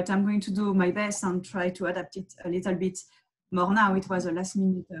storytelling, but I'm going to do my best and try to adapt it a little bit more now. It was a last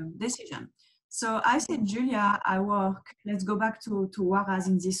minute decision. So I said, Julia, let's go back to Huaraz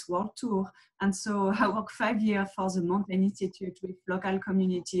in this world tour. And so I worked 5 years for the Mountain Institute with local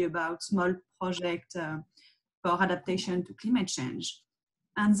community about small project for adaptation to climate change.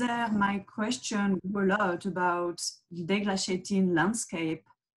 And there my question grew a lot about deglaciating landscape.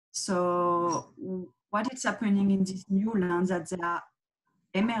 So what is happening in these new lands that they are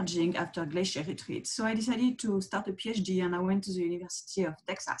emerging after glacier retreat. So I decided to start a PhD, and I went to the University of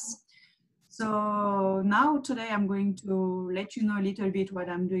Texas. So now today I'm going to let you know a little bit what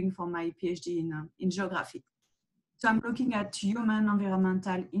I'm doing for my PhD in geography. So I'm looking at human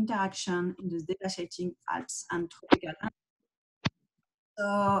environmental interaction in the deglaciating Alps and tropical lands. So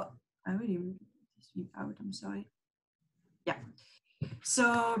I really moved this thing out, I'm sorry. Yeah.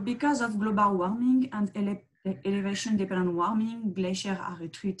 So because of global warming and elevation-dependent warming, glaciers are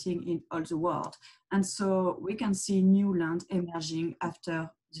retreating in all the world. And so we can see new land emerging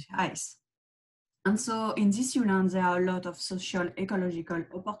after the ice. And so in this new land, there are a lot of social, ecological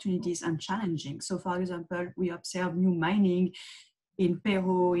opportunities and challenging. So for example, we observe new mining in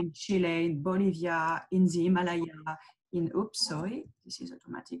Peru, in Chile, in Bolivia, in the Himalaya, in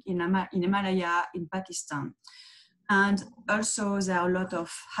Himalaya, in Pakistan. And also there are a lot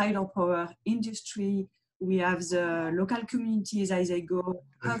of hydropower industry. We have the local communities as they go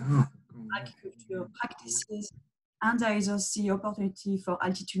up agriculture practices. And there is also the opportunity for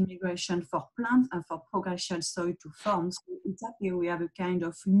altitude migration for plants and for progression soil to form. So exactly we have a kind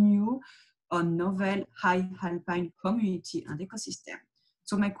of new or novel high alpine community and ecosystem.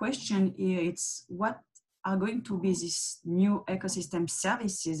 So my question here is, what are going to be these new ecosystem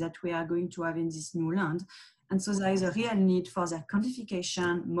services that we are going to have in this new land? And so there is a real need for their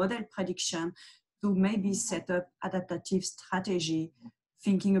quantification, model prediction, to maybe set up adaptive strategy,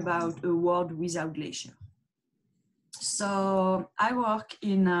 thinking about a world without glacier. So I work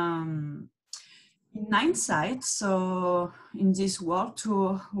in 9 sites. So in this world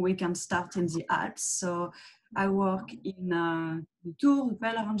tour, we can start in the Alps. So I work in the Tour,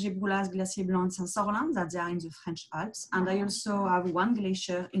 Pèlerin, Broulas, Glacier Blanc, and Saint-Sorlin, that they are in the French Alps. And I also have 1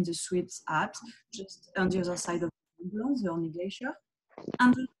 glacier in the Swiss Alps, just on the other side of the Blanc, the Orny Glacier,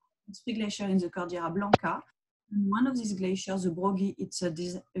 and 3 glaciers in the Cordillera Blanca. And one of these glaciers, the Broglie, it's a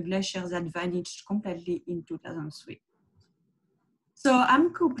glacier that vanished completely in 2003. So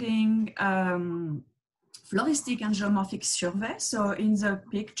I'm coupling floristic and geomorphic survey. So in the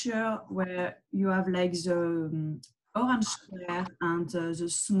picture where you have like the orange square and the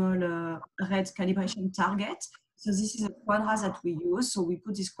small red calibration target. So this is a quadra that we use. So we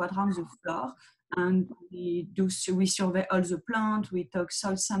put this quadra on the floor and we survey all the plants, we take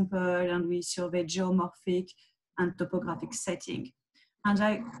soil sample, and we survey geomorphic and topographic setting. And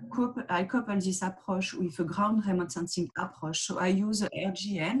I couple this approach with a ground remote sensing approach. So I use a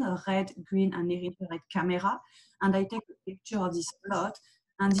RGN, a red, green, and infrared camera, and I take a picture of this plot,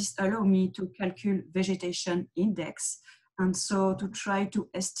 and this allows me to calculate vegetation index, and so to try to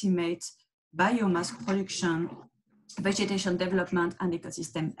estimate biomass production, vegetation development, and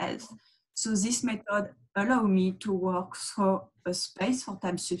ecosystem health. So this method allowed me to work through a space for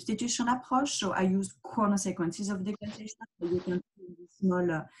time substitution approach. So I use chronosequences of degradation, so you can see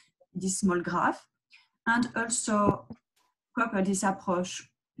this small graph, and also couple this approach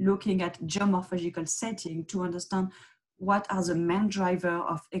looking at geomorphological setting to understand what are the main drivers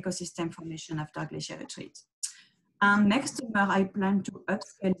of ecosystem formation after glacier retreat. And next summer, I plan to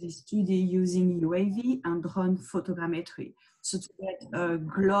upscale this study using UAV and drone photogrammetry, so to get a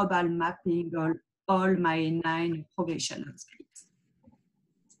global mapping of all my 9 progression landscapes.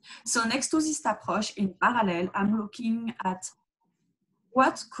 So next to this approach, in parallel, I'm looking at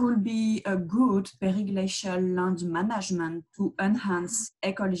what could be a good periglacial land management to enhance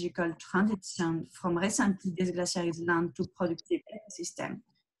ecological transition from recently desglaciated land to productive ecosystem.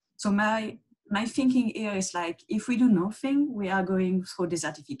 So my thinking here is like, if we do nothing, we are going through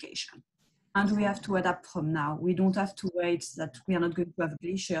desertification. And we have to adapt from now. We don't have to wait that we are not going to have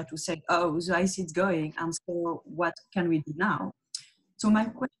glacier to say, oh, the ice is going, and so what can we do now? So my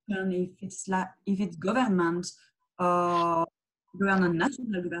question, if it's government, national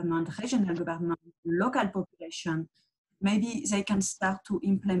government, regional government, local population, maybe they can start to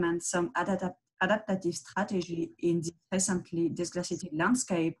implement some adaptive strategy in the recently desglaciated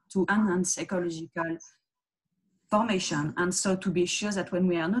landscape to enhance ecological formation. And so to be sure that when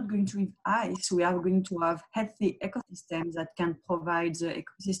we are not going to have ice, we are going to have healthy ecosystems that can provide the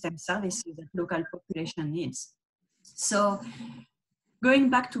ecosystem services that local population needs. So going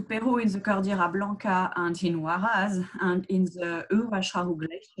back to Peru in the Cordillera Blanca and in Huaraz and in the Uruacharu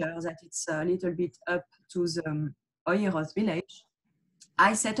Glacier, that it's a little bit up to the Oyeros village,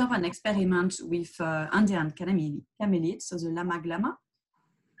 I set up an experiment with Andean camelids, so the llama-glama.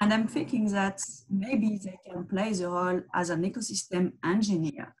 And I'm thinking that maybe they can play the role as an ecosystem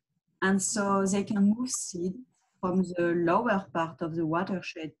engineer. And so they can move seed from the lower part of the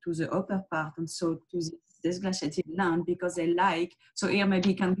watershed to the upper part, and so to this glaciated land, because they like, so here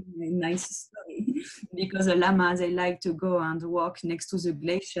maybe can be a nice story, because the llama, they like to go and walk next to the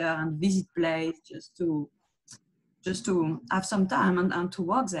glacier and visit place just to have some time and to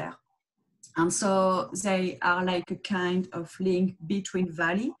walk there. And so they are like a kind of link between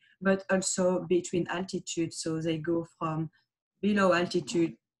valley, but also between altitude. So they go from below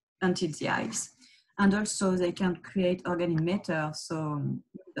altitude until the ice. And also they can create organic matter, so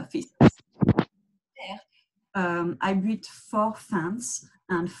the fish. I built 4 fans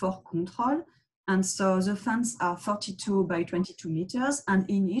and 4 control. And so the fans are 42 by 22 meters. And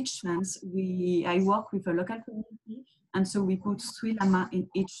in each fence, I work with a local community. And so we put 3 llama in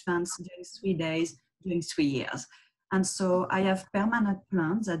each fence during 3 days, during 3 years. And so I have permanent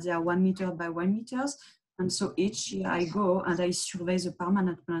plants that they are 1 meter by 1 meters. And so each year I go and I survey the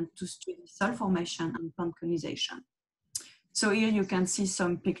permanent plant to study soil formation and plant colonization. So here you can see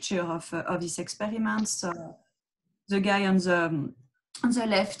some picture of this experiment. So the guy on the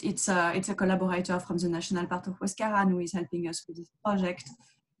left, it's a collaborator from the National Park of Huascaran who is helping us with this project.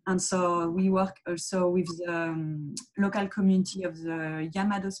 And so we work also with the local community of the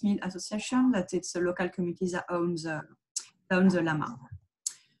Yamado Smith Association, that it's a local community that owns the llama.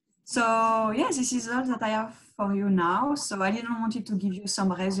 So yeah, this is all that I have for you now. So I didn't want to give you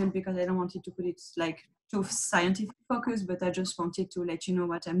some result because I don't want to put it like too scientific focus, but I just wanted to let you know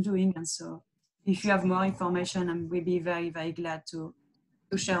what I'm doing. And so if you have more information, I will be very, very glad to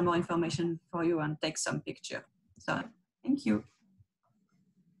share more information for you and take some picture. So thank you.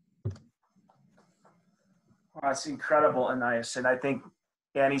 Well, that's incredible, Anais. And I think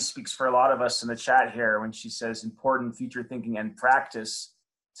Annie speaks for a lot of us in the chat here when she says important future thinking and practice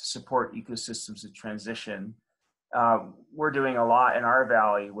to support ecosystems of transition. We're doing a lot in our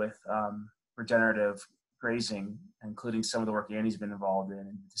valley with regenerative grazing, including some of the work Annie's been involved in.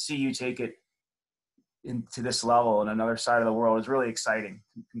 And to see you take it into this level in another side of the world is really exciting.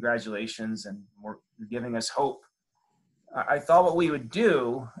 Congratulations, and you're giving us hope. I thought what we would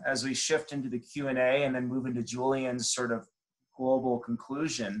do as we shift into the Q&A and then move into Julian's sort of global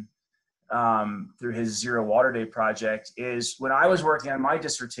conclusion through his Zero Water Day project is when I was working on my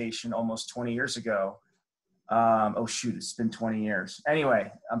dissertation almost 20 years ago. Oh shoot, it's been 20 years.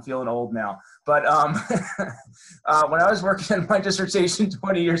 Anyway, I'm feeling old now. But when I was working on my dissertation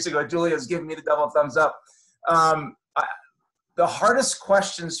 20 years ago, Julia's giving me the double thumbs up. The hardest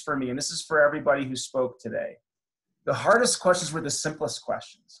questions for me, and this is for everybody who spoke today, the hardest questions were the simplest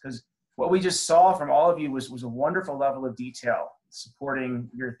questions, because what we just saw from all of you was a wonderful level of detail supporting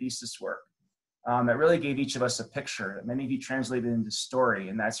your thesis work. That really gave each of us a picture that many of you translated into story,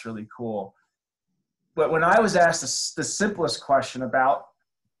 and that's really cool. But when I was asked the simplest question about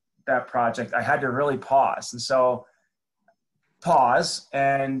that project, I had to really pause. And so pause,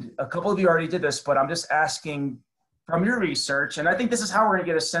 and a couple of you already did this, but I'm just asking from your research, and I think this is how we're going to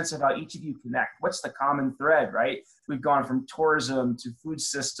get a sense of how each of you connect. What's the common thread, right? We've gone from tourism to food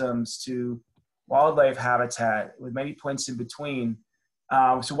systems to wildlife habitat with many points in between.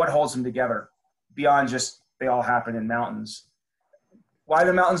 So what holds them together beyond just they all happen in mountains? Why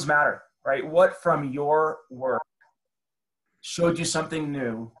do mountains matter, right? What from your work showed you something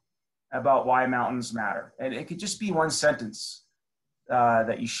new about why mountains matter? And it could just be one sentence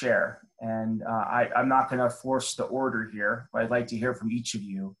that you share. And I'm not going to force the order here, but I'd like to hear from each of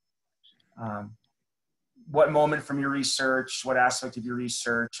you. What moment from your research, what aspect of your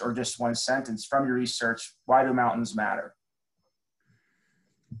research, or just one sentence from your research, why do mountains matter?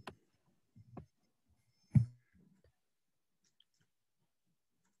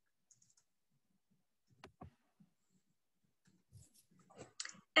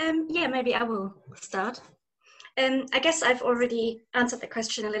 Yeah, maybe I will start. I guess I've already answered the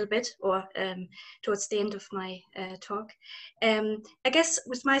question a little bit, or towards the end of my talk. I guess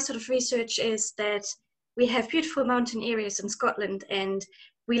with my sort of research is that we have beautiful mountain areas in Scotland, and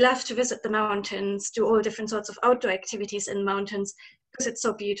we love to visit the mountains, do all different sorts of outdoor activities in mountains because it's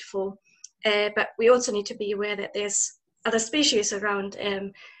so beautiful. But we also need to be aware that there's other species around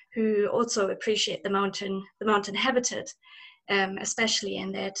who also appreciate the mountain habitat, especially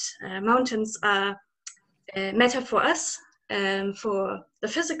in that mountains are matter for us, for the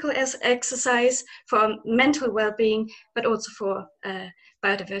physical exercise, for mental well-being, but also for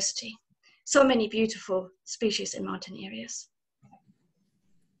biodiversity. So many beautiful species in mountain areas.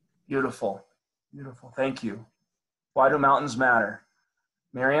 Beautiful, beautiful. Thank you. Why do mountains matter?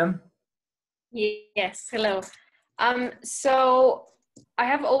 Miriam? Yes, hello. So I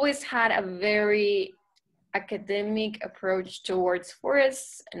have always had a very academic approach towards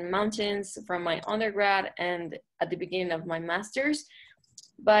forests and mountains from my undergrad and at the beginning of my master's.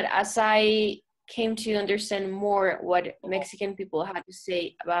 But as I came to understand more what Mexican people had to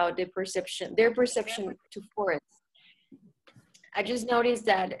say about their perception to forests, I just noticed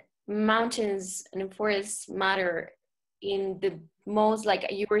that mountains and forests matter in the most, like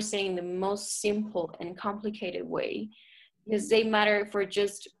you were saying, the most simple and complicated way, because they matter for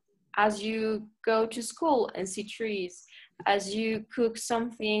just as you go to school and see trees, as you cook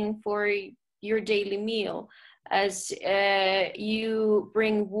something for your daily meal, as you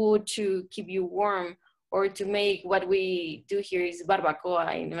bring wood to keep you warm, or to make what we do here is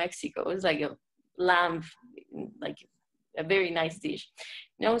barbacoa in Mexico. It's like a lamb, like a very nice dish.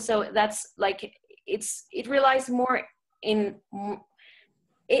 You know, so that's like, it relies more in,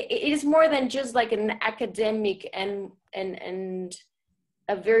 it is more than just like an academic and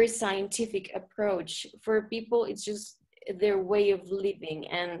a very scientific approach. For people, it's just their way of living.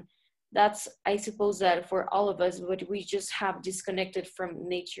 And that's, I suppose, that for all of us, what we just have disconnected from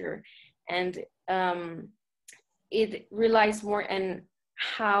nature. And it relies more on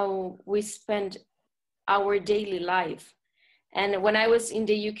how we spend our daily life. And when I was in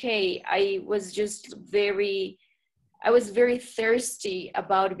the UK, I was very thirsty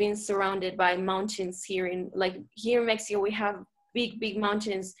about being surrounded by mountains here in Mexico. We have big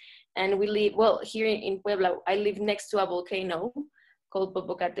mountains, and we live, well, here in Puebla, I live next to a volcano called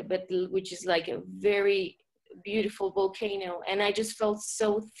Popocatépetl, which is like a very beautiful volcano. And I just felt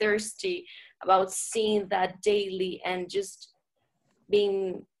so thirsty about seeing that daily and just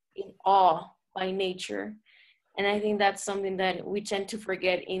being in awe by nature. And I think that's something that we tend to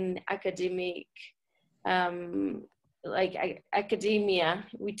forget in academic, academia.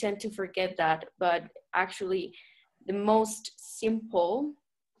 We tend to forget that, but actually the most simple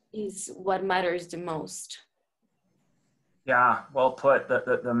is what matters the most. Yeah, well put.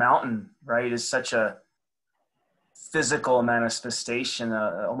 The mountain, right, is such a physical manifestation,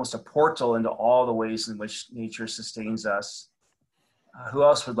 almost a portal into all the ways in which nature sustains us. Who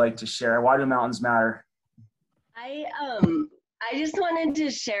else would like to share? Why do mountains matter? I just wanted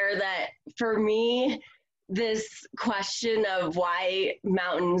to share that for me, this question of why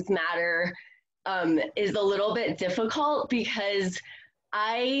mountains matter is a little bit difficult, because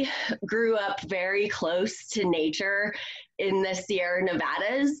I grew up very close to nature in the Sierra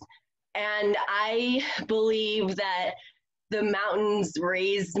Nevadas, and I believe that the mountains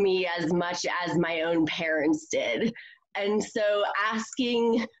raised me as much as my own parents did. And so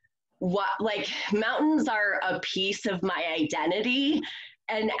asking mountains are a piece of my identity,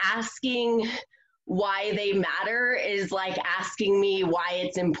 and asking why they matter is like asking me why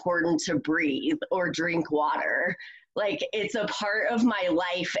it's important to breathe or drink water. Like, it's a part of my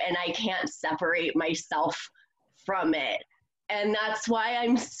life and I can't separate myself from it. And that's why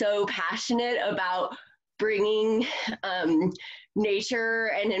I'm so passionate about bringing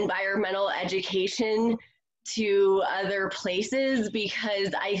nature and environmental education to other places, because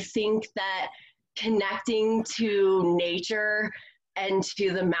I think that connecting to nature and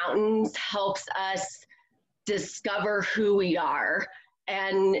to the mountains helps us discover who we are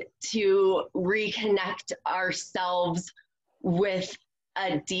and to reconnect ourselves with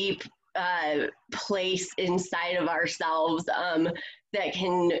a deep place inside of ourselves that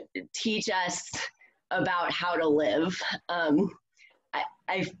can teach us about how to live. I'm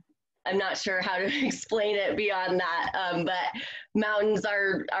not sure how to explain it beyond that, but mountains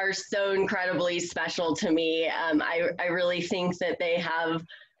are so incredibly special to me. I really think that they have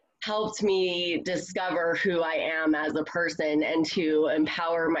helped me discover who I am as a person and to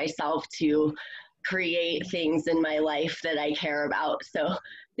empower myself to create things in my life that I care about. So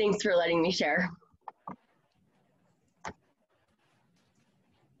thanks for letting me share.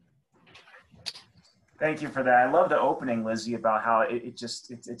 Thank you for that. I love the opening, Lizzie, about how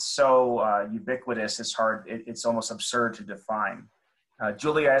it's so ubiquitous. It's hard. It's almost absurd to define.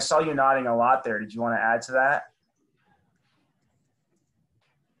 Julia, I saw you nodding a lot there. Did you want to add to that?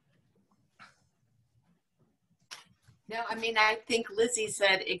 No, I mean, I think Lizzie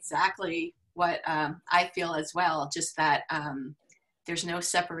said exactly what I feel as well, just that there's no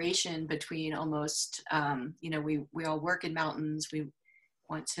separation between almost, we all work in mountains, we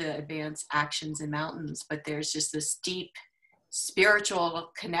want to advance actions in mountains, but there's just this deep spiritual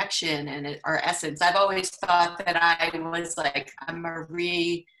connection and our essence. I've always thought that I'm a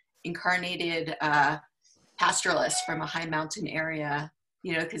reincarnated pastoralist from a high mountain area,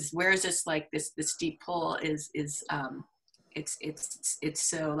 because where is this this deep pull is it's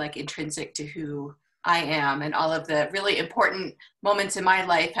so like intrinsic to who I am, and all of the really important moments in my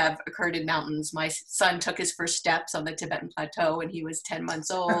life have occurred in mountains. My son took his first steps on the Tibetan Plateau when he was 10 months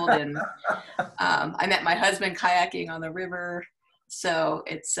old, and I met my husband kayaking on the river. So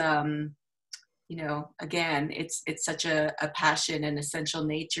it's again, it's such a passion and essential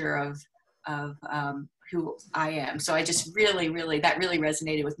nature of who I am. So I just really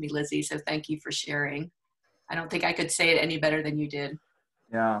resonated with me, Lizzie. So thank you for sharing. I don't think I could say it any better than you did.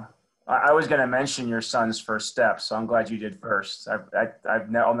 Yeah. I was going to mention your son's first steps, so I'm glad you did first.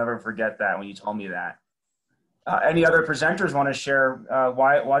 I'll never forget that when you told me that. Any other presenters want to share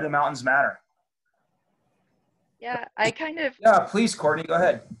why do mountains matter? Yeah, Yeah, please, Courtney, go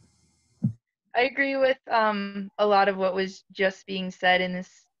ahead. I agree with a lot of what was just being said in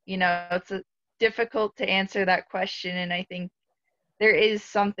this. It's difficult to answer that question, and I think there is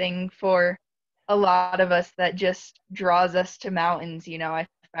something for a lot of us that just draws us to mountains. I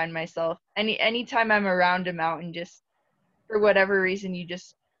find myself anytime I'm around a mountain, just for whatever reason, you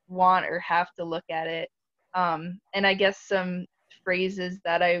just want or have to look at it. And I guess some phrases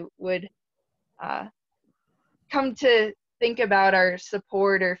that I would come to think about are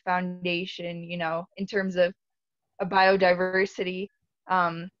support or foundation, in terms of a biodiversity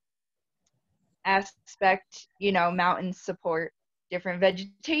aspect. Mountains support different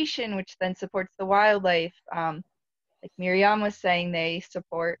vegetation, which then supports the wildlife. Like Miriam was saying, they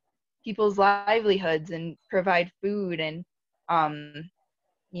support people's livelihoods and provide food, and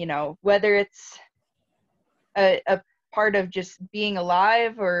whether it's a part of just being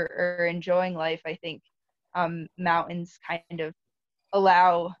alive or enjoying life, I think mountains kind of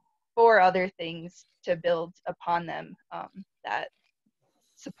allow for other things to build upon them that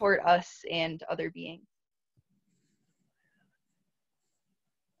support us and other beings.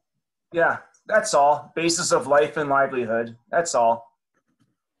 Yeah, that's all. Basis of life and livelihood. That's all.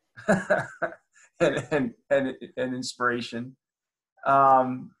 and inspiration.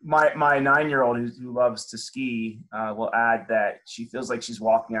 My 9-year-old who loves to ski will add that she feels like she's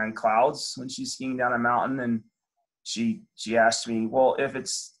walking on clouds when she's skiing down a mountain, and she asked me, well, if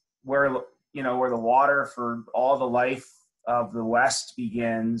it's where the water for all the life of the West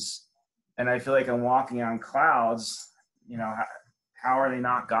begins, and I feel like I'm walking on clouds, how are they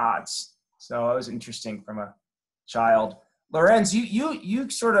not gods? So it was interesting from a child. Lorenz, you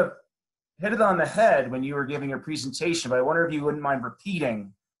sort of hit it on the head when you were giving your presentation, but I wonder if you wouldn't mind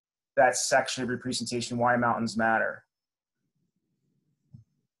repeating that section of your presentation, why mountains matter.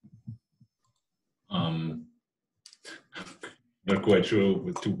 Not quite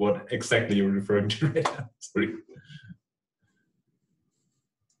sure to what exactly you're referring to right now. Sorry.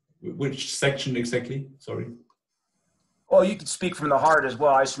 Which section exactly? Sorry. Well, you could speak from the heart as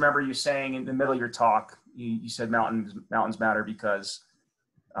well. I just remember you saying in the middle of your talk, you said mountains matter because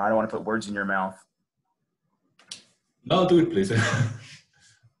I don't want to put words in your mouth. No, do it, please.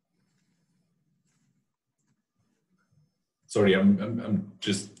 Sorry, I'm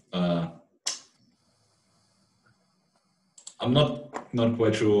just I'm not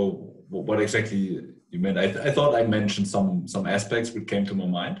quite sure what exactly you meant. I thought I mentioned some aspects which came to my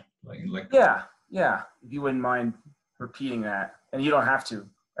mind. Yeah. If you wouldn't mind repeating that, and you don't have to.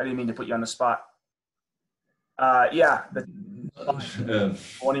 I didn't mean to put you on the spot. One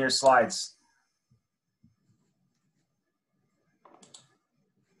of your slides.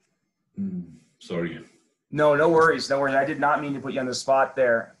 Sorry. No worries. I did not mean to put you on the spot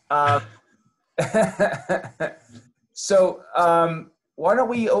there. So why don't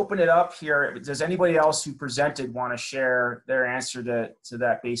we open it up here? Does anybody else who presented want to share their answer to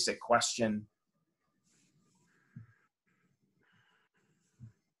that basic question?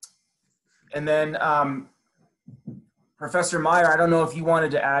 And then Professor Meyer, I don't know if you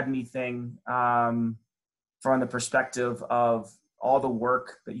wanted to add anything from the perspective of all the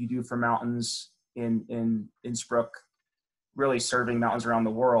work that you do for mountains in Innsbruck, really serving mountains around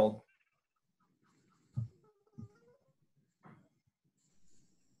the world.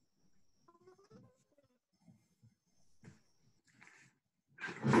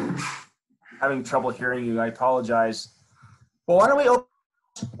 Having trouble hearing you, I apologize. Well, why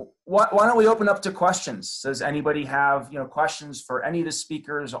don't we open up to questions? Does anybody have questions for any of the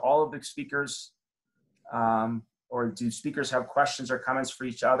speakers, all of the speakers, or do speakers have questions or comments for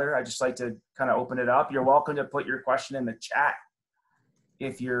each other? I just like to kind of open it up. You're welcome to put your question in the chat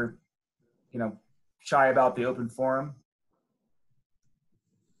if you're shy about the open forum.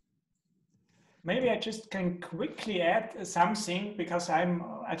 Maybe I just can quickly add something, because I'm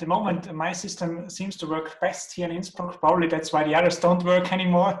at the moment, my system seems to work best here in Innsbruck. Probably that's why the others don't work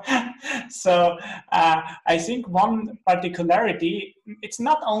anymore. So I think one particularity, it's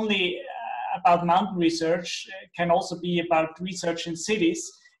not only about mountain research, it can also be about research in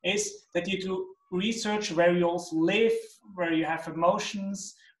cities, is that you do research where you also live, where you have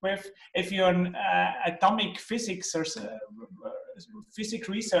emotions with. If you're an atomic physics or physics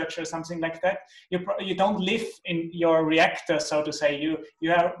research or something like that, you don't live in your reactor, so to say.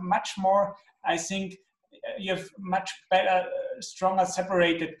 You are much more, I think, you have much better, stronger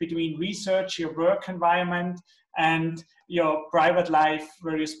separated between research, your work environment, and your private life,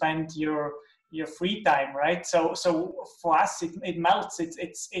 where you spend your free time, right? So for us, it melts.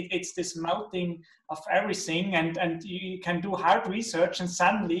 It's this melting of everything, and you can do hard research, and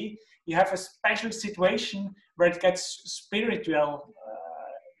suddenly you have a special situation where it gets spiritual.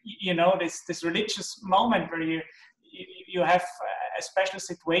 This religious moment where you have a special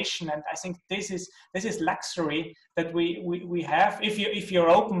situation, and I think this is luxury that we have. If you're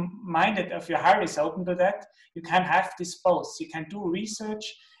open-minded, if your heart is open to that, you can have this both. You can do research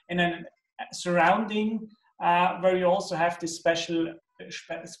in a surrounding where you also have this special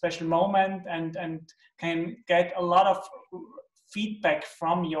moment, and can get a lot of feedback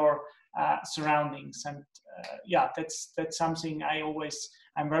from your surroundings. And that's something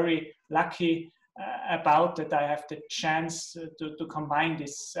I'm very lucky about, that I have the chance to combine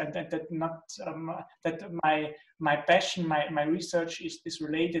this, and that my passion, my research is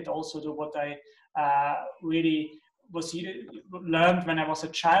related also to what I really learned when I was a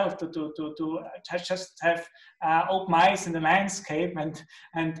child, to just have open eyes in the landscape and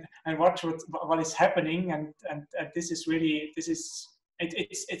watch what is happening, and this is really,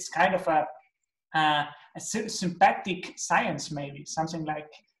 it's kind of a sympathetic science, maybe something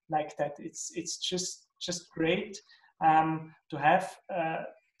like that. It's just great to have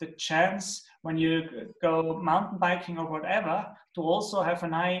the chance, when you go mountain biking or whatever, to also have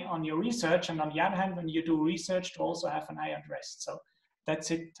an eye on your research, and on the other hand, when you do research, to also have an eye on rest. So that's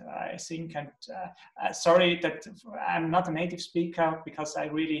it, I think. And sorry that I'm not a native speaker, because I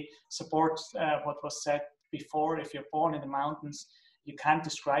really support what was said before. If you're born in the mountains, you can't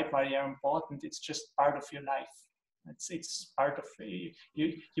describe why they are important. It's just part of your life. It's part of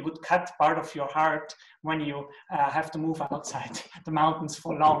you would cut part of your heart when you have to move outside the mountains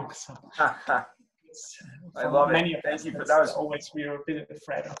for long. So I love many it. of Thank us, you for that's that. Was always we were a bit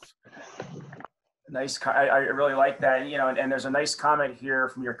afraid of. Nice. I really like that. And there's a nice comment here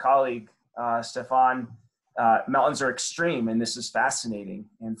from your colleague Stefan. Mountains are extreme, and this is fascinating.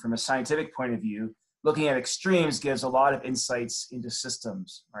 And from a scientific point of view, looking at extremes gives a lot of insights into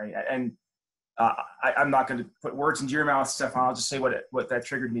systems, right? And I'm not going to put words into your mouth, Stefan. I'll just say what that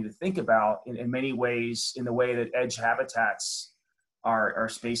triggered me to think about in many ways, in the way that edge habitats are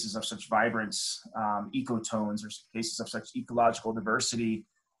spaces of such vibrance, ecotones, or spaces of such ecological diversity.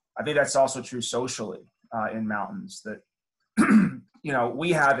 I think that's also true socially in mountains, that,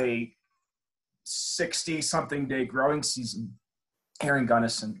 we have a 60-something day growing season here in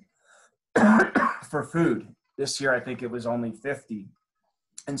Gunnison for food. This year, I think it was only 50.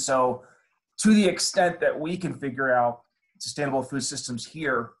 And so, to the extent that we can figure out sustainable food systems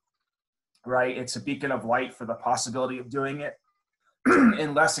here, right? It's a beacon of light for the possibility of doing it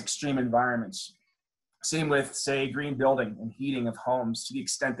in less extreme environments. Same with, say, green building and heating of homes, to the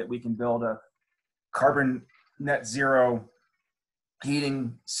extent that we can build a carbon net zero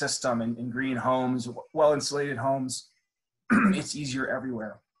heating system in green homes, well-insulated homes. It's easier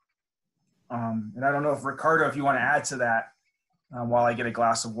everywhere. And I don't know if Ricardo, if you want to add to that, while I get a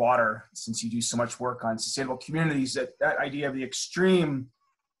glass of water, since you do so much work on sustainable communities, that idea of the extreme,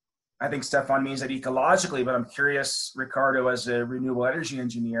 I think Stefan means that ecologically, but I'm curious, Ricardo, as a renewable energy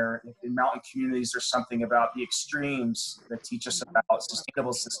engineer, if in mountain communities there's something about the extremes that teach us about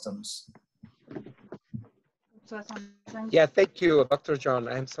sustainable systems. Yeah, thank you, Dr. John.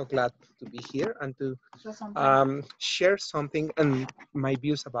 I'm so glad to be here and to share something and my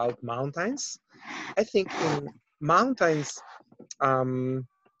views about mountains. I think in mountains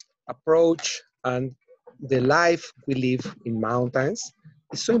approach and the life we live in mountains,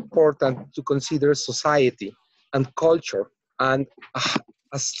 it's so important to consider society and culture. And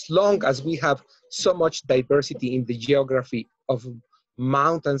as long as we have so much diversity in the geography of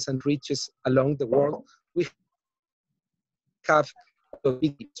mountains and ridges along the world, we have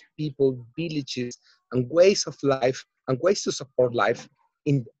people, villages, and ways of life and ways to support life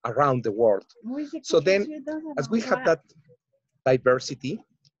in around the world. So then, as we have that diversity,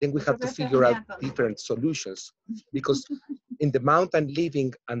 then we have to figure out different solutions, because in the mountain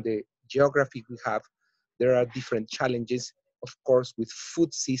living and the geography we have, there are different challenges, of course, with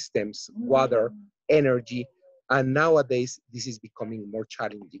food systems, water, energy, and nowadays this is becoming more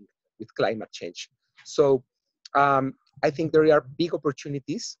challenging with climate change. So I think there are big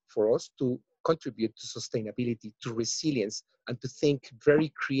opportunities for us to contribute to sustainability, to resilience, and to think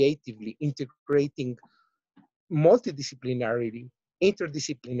very creatively, integrating multidisciplinarity,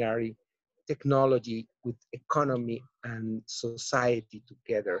 interdisciplinary technology with economy and society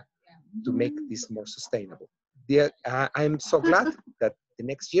together to make this more sustainable. I'm so glad that the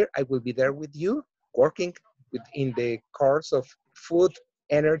next year I will be there with you, working in the course of food,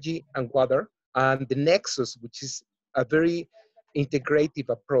 energy, and water, and the nexus, which is a very integrative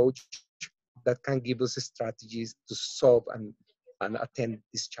approach that can give us strategies to solve and attend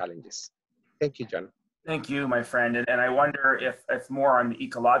these challenges. Thank you, John. Thank you, my friend. And I wonder if more on the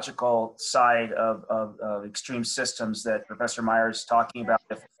ecological side of extreme systems that Professor Meyer is talking about,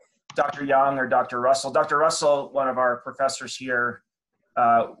 if Dr. Young or Dr. Russell, one of our professors here,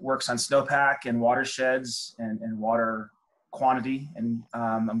 works on snowpack and watersheds and water quantity. And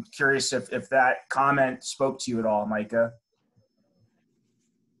I'm curious if that comment spoke to you at all, Micah.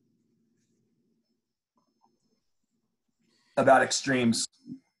 About extremes.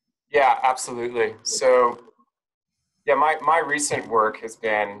 Yeah, absolutely. So, yeah, my recent work has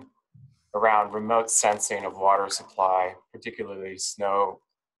been around remote sensing of water supply, particularly snow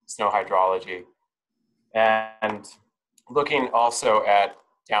hydrology, and looking also at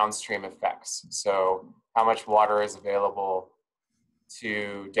downstream effects. So how much water is available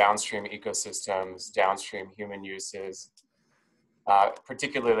to downstream ecosystems, downstream human uses,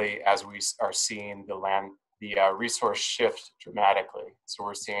 particularly as we are seeing the resource shift dramatically. So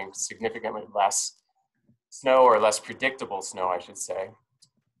we're seeing significantly less snow, or less predictable snow, I should say.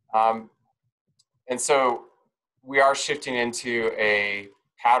 And so we are shifting into a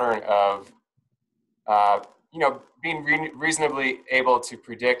pattern of, being reasonably able to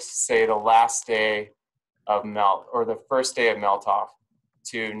predict, say, the last day of melt or the first day of melt off,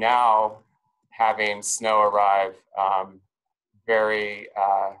 to now having snow arrive very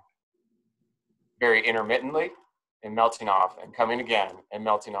intermittently and melting off and coming again and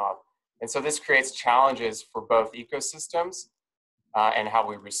melting off. And so this creates challenges for both ecosystems and how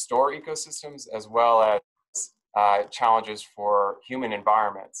we restore ecosystems, as well as challenges for human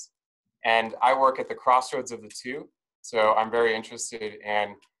environments. And I work at the crossroads of the two. So I'm very interested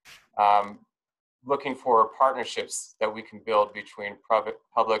in looking for partnerships that we can build between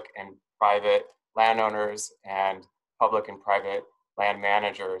public and private landowners and public and private land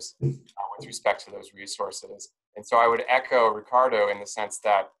managers with respect to those resources. And so I would echo Ricardo in the sense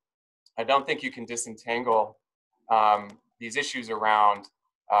that I don't think you can disentangle these issues around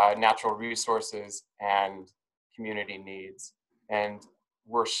natural resources and community needs, and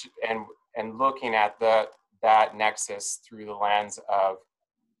looking at that nexus through the lens of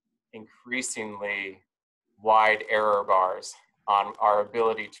increasingly wide error bars on our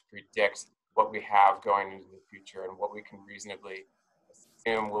ability to predict what we have going into the future and what we can reasonably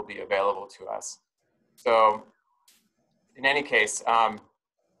assume will be available to us. So in any case,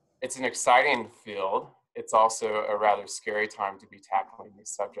 it's an exciting field. It's also a rather scary time to be tackling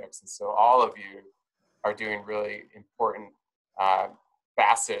these subjects. And so all of you are doing really important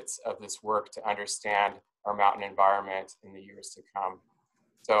facets of this work to understand our mountain environment in the years to come.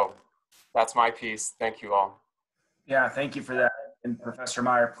 So that's my piece. Thank you all. Yeah, thank you for that. And Professor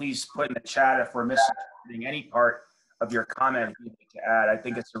Meyer, please put in the chat if we're missing any part of your comment you need to add. I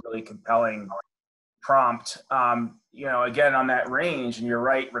think it's a really compelling prompt. You know, again, on that range, and you're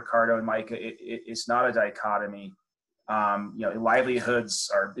right, Ricardo and Micah, it's not a dichotomy. You know,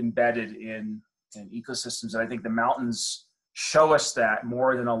 livelihoods are embedded in ecosystems, and I think the mountains show us that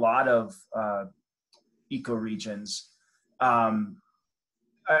more than a lot of ecoregions.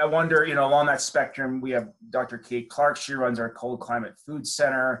 I wonder, you know, along that spectrum, we have Dr. Kate Clark. She runs our Cold Climate Food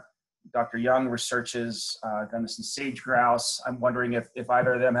Center. Dr. Young researches Gunnison sage grouse. I'm wondering if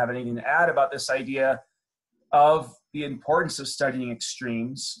either of them have anything to add about this idea of the importance of studying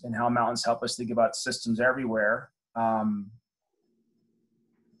extremes and how mountains help us think about systems everywhere.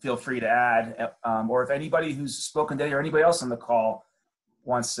 Feel free to add, or if anybody who's spoken today or anybody else on the call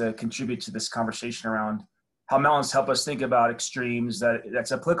wants to contribute to this conversation around how mountains help us think about extremes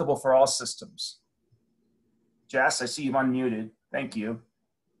that's applicable for all systems. Jess, I see you've unmuted. Thank you.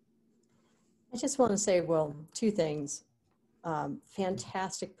 I just want to say, well, two things.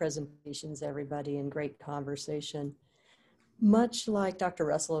 Fantastic presentations, everybody, and great conversation. Much like Dr.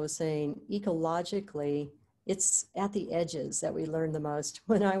 Russell was saying, ecologically, it's at the edges that we learn the most.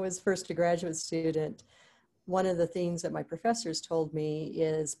 When I was first a graduate student, one of the things that my professors told me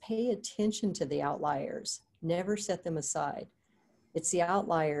is pay attention to the outliers, never set them aside. It's the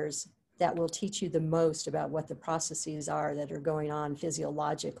outliers that will teach you the most about what the processes are that are going on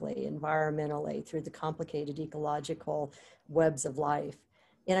physiologically, environmentally, through the complicated ecological webs of life.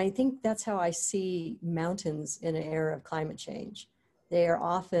 And I think that's how I see mountains in an era of climate change. They are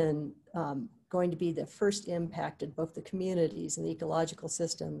often going to be the first impacted, both the communities and the ecological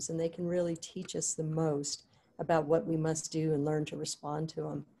systems, and they can really teach us the most about what we must do and learn to respond to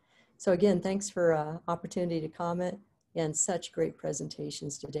them. So again, thanks for opportunity to comment and such great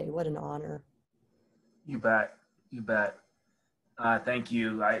presentations today. What an honor. You bet, you bet. Thank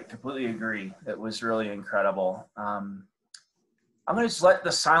you, I completely agree. It was really incredible. I'm gonna just let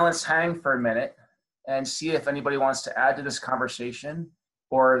the silence hang for a minute and see if anybody wants to add to this conversation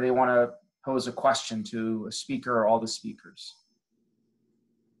or they wanna pose a question to a speaker or all the speakers.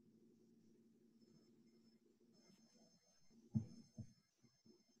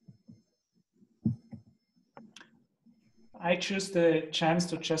 I choose the chance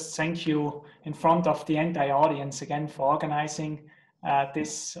to just thank you in front of the entire audience again for organizing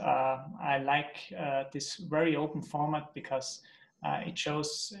this. I like this very open format because it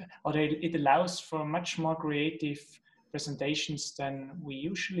shows, or it allows for much more creative presentations than we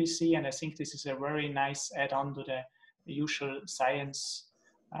usually see. And I think this is a very nice add-on to the usual science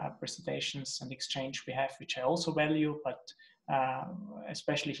presentations and exchange we have, which I also value, but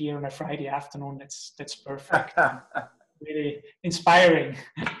especially here on a Friday afternoon, that's perfect. Really inspiring.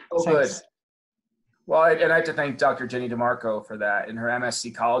 Oh, good. Well, and I have to thank Dr. Jenny DeMarco for that. In her MS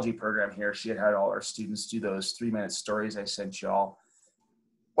Ecology program here, she had all our students do those 3-minute stories I sent y'all.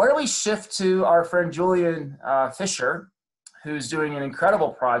 Why don't we shift to our friend Julian Fisher, who's doing an incredible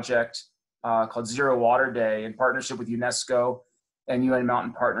project called Zero Water Day in partnership with UNESCO and UN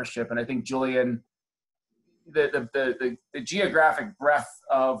Mountain Partnership. And I think, Julian, the geographic breadth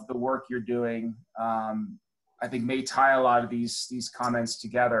of the work you're doing I think may tie a lot of these comments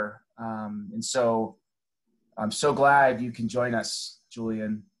together. And so I'm so glad you can join us,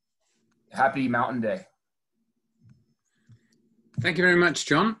 Julian. Happy Mountain Day. Thank you very much,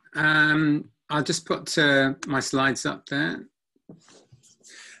 John. I'll just put my slides up there.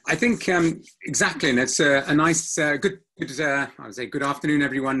 I think exactly, and it's a nice, I would say good afternoon,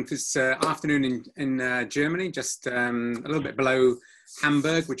 everyone. This afternoon in Germany, just a little bit below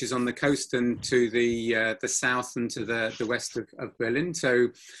Hamburg, which is on the coast, and to the south and to the west of Berlin. So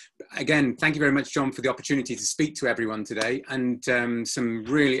again, thank you very much, John, for the opportunity to speak to everyone today, and some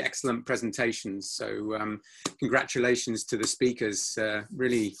really excellent presentations. So congratulations to the speakers,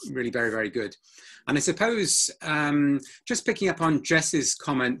 really very, very good. And I suppose just picking up on Jess's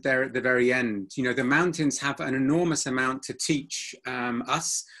comment there at the very end, you know, the mountains have an enormous amount to teach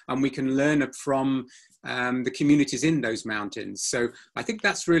us, and we can learn from the communities in those mountains. So I think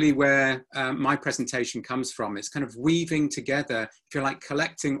that's really where my presentation comes from. It's kind of weaving together, if you like,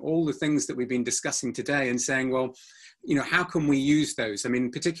 collecting all the things that we've been discussing today and saying, well, you know, how can we use those? I mean,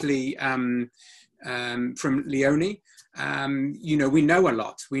 particularly from Leonie, you know, we know a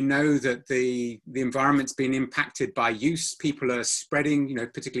lot. We know that the environment's been impacted by use. People are spreading, you know,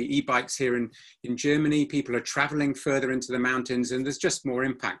 particularly e-bikes here in Germany. People are traveling further into the mountains, and there's just more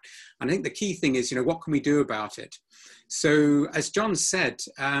impact. And I think the key thing is, you know, what can we do about it? So as John said,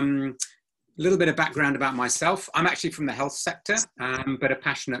 a little bit of background about myself. I'm actually from the health sector, but a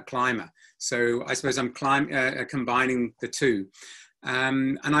passionate climber. So I suppose I'm combining the two.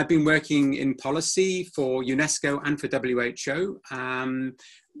 And I've been working in policy for UNESCO and for WHO.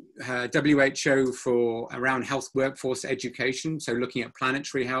 WHO for around health workforce education, so looking at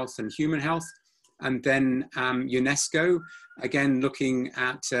planetary health and human health. And then UNESCO, again, looking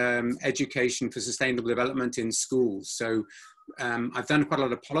at education for sustainable development in schools. So I've done quite a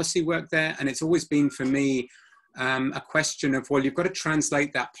lot of policy work there, and it's always been for me a question of, well, you've got to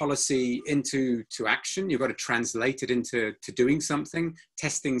translate that policy into action. You've got to translate it into doing something,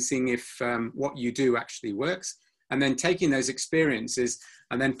 testing, seeing if what you do actually works, and then taking those experiences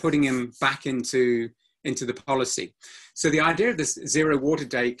and then putting them back into the policy. So the idea of this Zero Water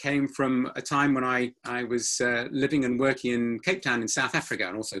Day came from a time when I was living and working in Cape Town in South Africa,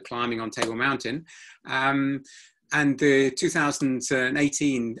 and also climbing on Table Mountain. And the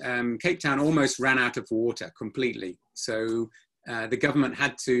 2018, Cape Town almost ran out of water completely. So the government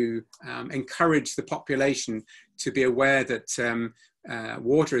had to encourage the population to be aware that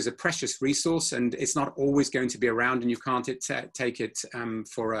water is a precious resource, and it's not always going to be around, and you can't take it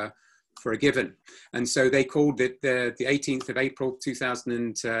for a given. And so they called it the 18th of April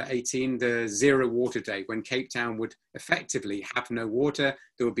 2018 the Zero Water Day, when Cape Town would effectively have no water.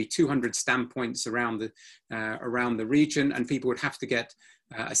 There would be 200 standpoints around the region, and people would have to get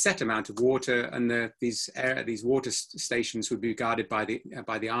a set amount of water, and these water stations would be guarded by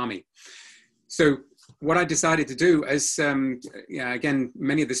the army. So what I decided to do, as again,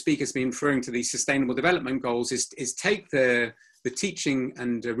 many of the speakers have been referring to these sustainable development goals, is take the teaching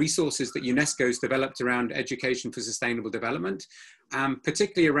and resources that UNESCO's developed around education for sustainable development,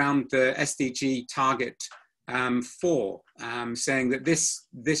 particularly around the SDG target 4, saying that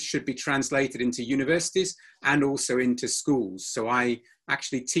this should be translated into universities and also into schools. So I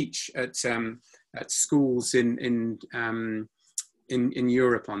actually teach at schools in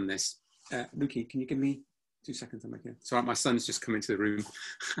Europe on this. Luki, can you give me 2 seconds? I'm okay. Sorry, my son's just come into the room.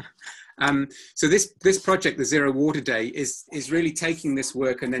 So this project, the Zero Water Day, is really taking this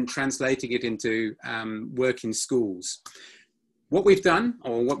work and then translating it into work in schools. What we've done,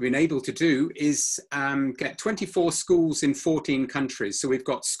 or what we've been able to do, is get 24 schools in 14 countries. So we've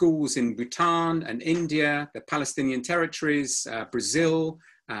got schools in Bhutan and India, the Palestinian territories, Brazil,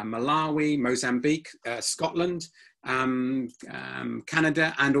 Malawi, Mozambique, Scotland,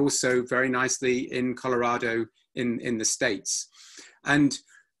 Canada, and also very nicely in Colorado in the States. And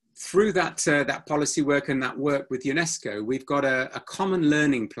through that policy work and that work with UNESCO, we've got a common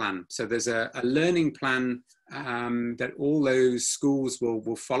learning plan. So there's a learning plan that all those schools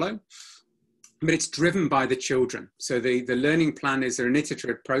will follow, but it's driven by the children. So the learning plan is an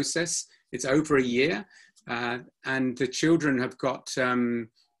iterative process. It's over a year, and the children have got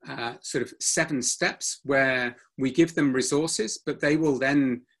sort of 7 steps where we give them resources, but they will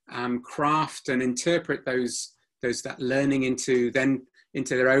then craft and interpret that learning into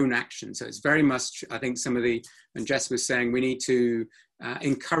their own action. So it's very much, I think and Jess was saying, we need to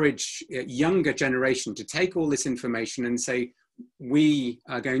encourage younger generation to take all this information and say, we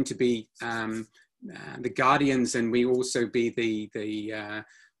are going to be the guardians, and we also be the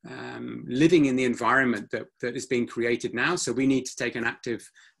living in the environment that is being created now. So we need to take an active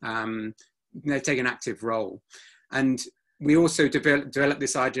role. And we also developed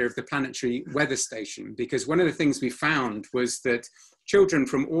this idea of the planetary weather station, because one of the things we found was that children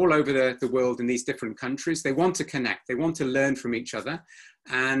from all over the world in these different countries, they want to connect, they want to learn from each other.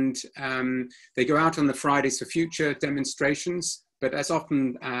 And they go out on the Fridays for Future demonstrations, but that's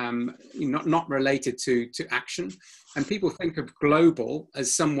often not related to action. And people think of global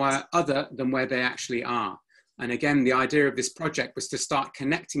as somewhere other than where they actually are. And again, the idea of this project was to start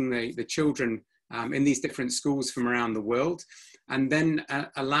connecting the children in these different schools from around the world, and then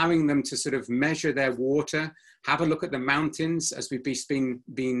allowing them to sort of measure their water, have a look at the mountains. As we've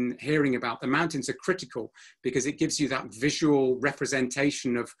been hearing about, the mountains are critical because it gives you that visual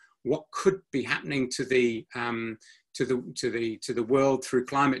representation of what could be happening to the world through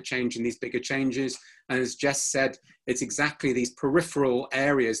climate change and these bigger changes. And as Jess said, it's exactly these peripheral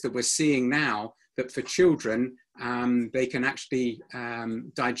areas that we're seeing now that for children, they can actually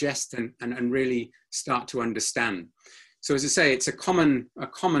digest and really start to understand. So as I say, it's a common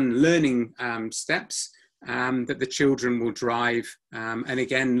learning steps that the children will drive. And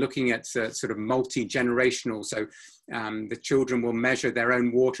again, looking at sort of multi-generational. So The children will measure their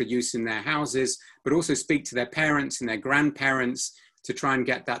own water use in their houses, but also speak to their parents and their grandparents to try and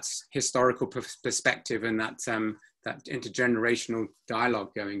get that historical perspective and that intergenerational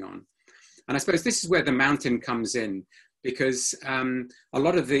dialogue going on. And I suppose this is where the mountain comes in, because a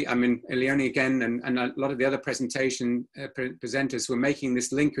lot of the, I mean, Elione again, and a lot of the other presenters were making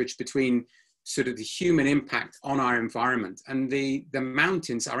this linkage between sort of the human impact on our environment. And the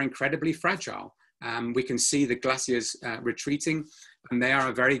mountains are incredibly fragile. We can see the glaciers retreating, and they are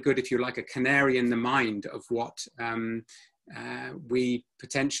a very good, if you like, a canary in the mind of what we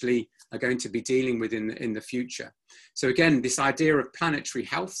potentially are going to be dealing with in the future. So again, this idea of planetary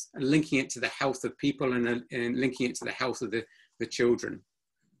health and linking it to the health of people and linking it to the health of the children.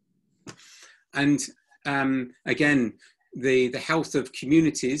 And again, the health of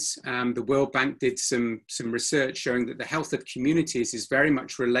communities, the World Bank did some research showing that the health of communities is very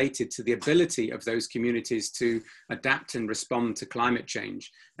much related to the ability of those communities to adapt and respond to climate change.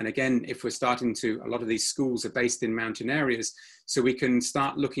 And again, if we're starting to, a lot of these schools are based in mountain areas, so we can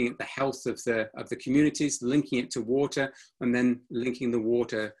start looking at the health of the communities, linking it to water, and then linking the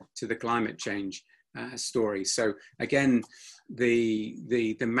water to the climate change story. So again,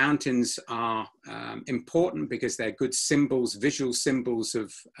 the mountains are important because they're good symbols, visual symbols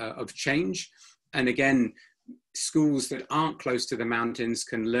of change. And again, schools that aren't close to the mountains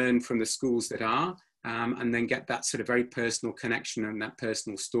can learn from the schools that are, and then get that sort of very personal connection and that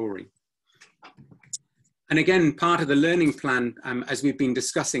personal story. And again, part of the learning plan, as we've been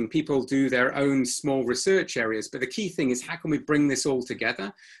discussing, people do their own small research areas, but the key thing is how can we bring this all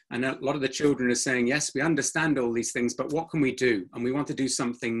together? And a lot of the children are saying, yes, we understand all these things, but what can we do? And we want to do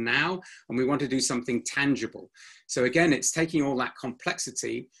something now, and we want to do something tangible. So again, it's taking all that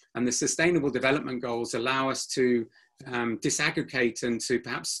complexity, and the Sustainable Development Goals allow us to disaggregate and to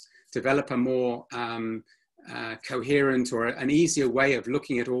perhaps develop a more coherent or an easier way of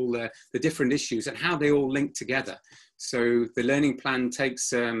looking at all the different issues and how they all link together. So the learning plan takes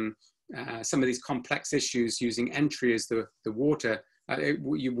some of these complex issues using entry as the water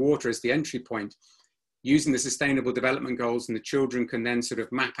as the entry point, using the Sustainable Development Goals, and the children can then sort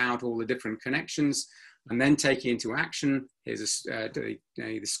of map out all the different connections and then take it into action. Here's the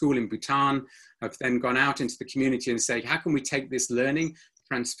school in Bhutan have then gone out into the community and say, how can we take this learning,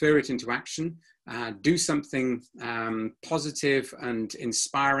 transfer it into action, do something positive and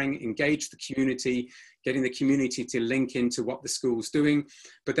inspiring, engage the community, getting the community to link into what the school's doing,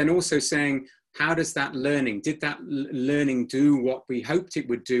 but then also saying, how does that learning, did that learning do what we hoped it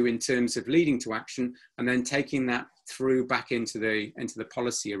would do in terms of leading to action, and then taking that through back into the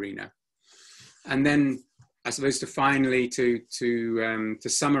policy arena. And then I suppose to finally to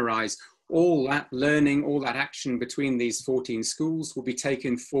summarize, all that learning, all that action between these 14 schools will be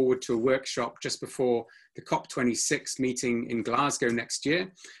taken forward to a workshop just before the COP26 meeting in Glasgow next year.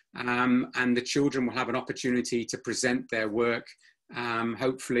 And the children will have an opportunity to present their work,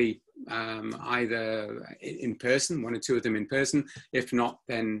 hopefully either in person, one or two of them in person, if not,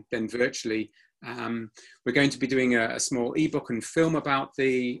 then virtually. We're going to be doing a small ebook and film about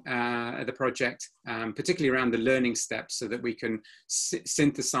the project, particularly around the learning steps, so that we can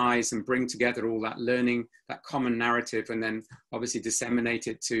synthesize and bring together all that learning, that common narrative, and then obviously disseminate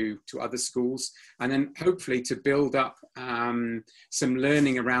it to other schools, and then hopefully to build up some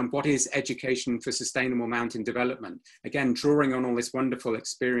learning around what is education for sustainable mountain development. Again, drawing on all this wonderful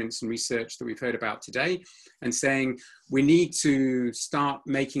experience and research that we've heard about today, and saying we need to start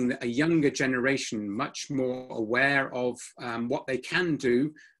making a younger generation much more aware of what they can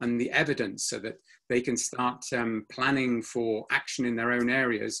do and the evidence, so that they can start planning for action in their own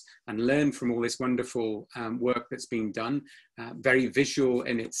areas and learn from all this wonderful work that's being done, very visual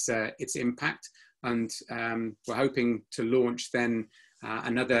in its impact. And we're hoping to launch then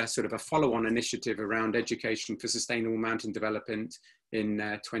another sort of a follow-on initiative around education for sustainable mountain development in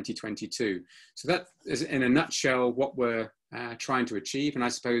 2022. So that is in a nutshell what we're trying to achieve. And I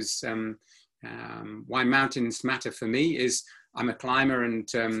suppose why mountains matter for me is I'm a climber, and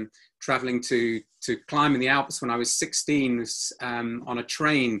traveling to climb in the Alps when I was 16 was on a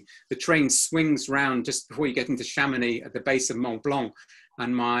train. The train swings round just before you get into Chamonix at the base of Mont Blanc.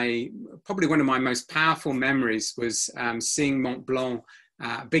 And probably one of my most powerful memories was seeing Mont Blanc,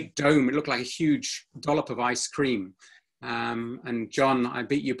 a big dome. It looked like a huge dollop of ice cream. And John, I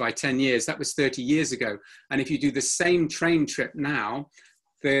beat you by 10 years. That was 30 years ago. And if you do the same train trip now,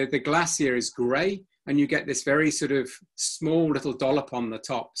 the glacier is grey, and you get this very sort of small little dollop on the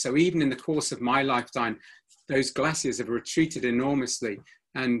top. So even in the course of my lifetime, those glaciers have retreated enormously.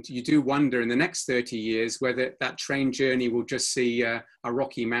 And you do wonder in the next 30 years whether that train journey will just see a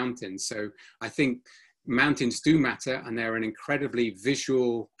rocky mountain. So I think mountains do matter, and they're an incredibly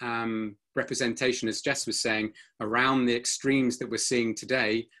visual representation, as Jess was saying, around the extremes that we're seeing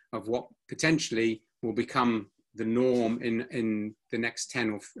today of what potentially will become the norm in the next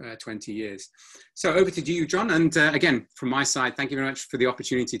 10 or 20 years. So over to you, John. And again, from my side, thank you very much for the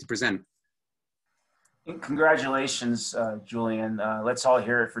opportunity to present. Congratulations, Julian. Let's all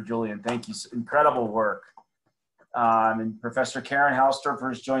hear it for Julian. Thank you. Incredible work. And Professor Karen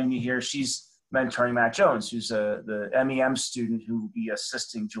Halstorfer is joining me here. She's mentoring Matt Jones, who's the MEM student who will be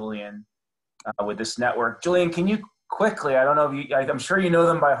assisting Julian with this network. Julian, can you quickly, I don't know if you, I'm sure you know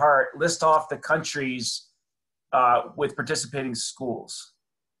them by heart, list off the countries with participating schools?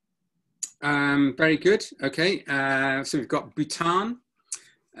 Very good. Okay. So we've got Bhutan.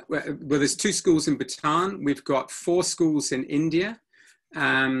 Well, there's 2 schools in Bhutan. We've got 4 schools in India.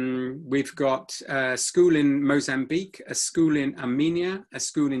 We've got a school in Mozambique, a school in Armenia, a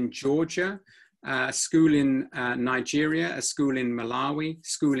school in Georgia, a school in Nigeria, a school in Malawi,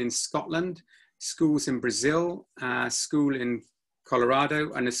 school in Scotland, schools in Brazil, a school in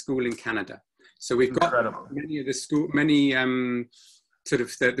Colorado, and a school in Canada. So we've got many of the school, many sort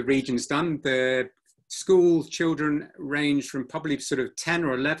of the regions done. The school children range from probably sort of 10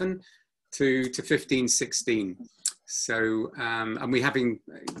 or 11 to 15, 16. So, and we're having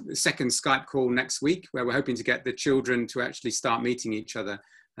a second Skype call next week where we're hoping to get the children to actually start meeting each other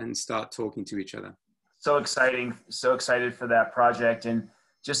and start talking to each other. So exciting. So excited for that project. And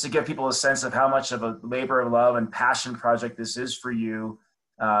just to give people a sense of how much of a labor of love and passion project this is for you,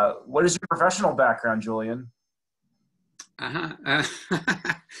 what is your professional background, Julian?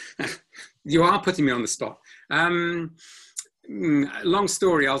 You are putting me on the spot. Long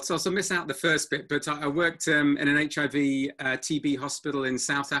story, I'll also miss out the first bit, but I worked in an HIV TB hospital in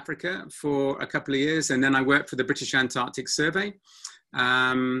South Africa for a couple of years, and then I worked for the British Antarctic Survey,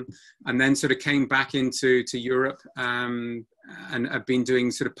 and then sort of came back into Europe, and I've been doing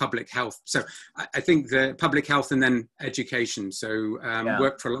sort of public health. So I think the public health and then education. So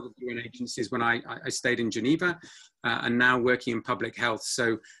worked for a lot of UN agencies when I stayed in Geneva, and now working in public health.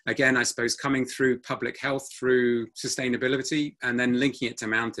 So again, I suppose coming through public health, through sustainability, and then linking it to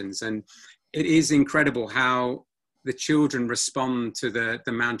mountains. And it is incredible how the children respond to the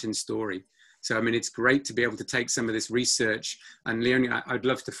mountain story. So, I mean, it's great to be able to take some of this research, and Leonie, I'd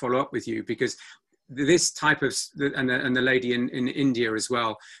love to follow up with you, because this type of, and the lady in India as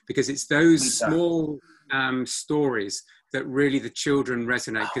well, because it's those small stories that really the children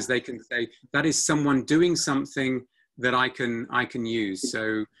resonate, because they can say, that is someone doing something that I can use.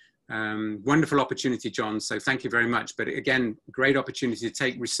 So wonderful opportunity, John. So thank you very much. But again, great opportunity to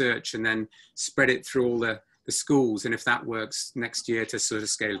take research and then spread it through all the schools. And if that works next year, to sort of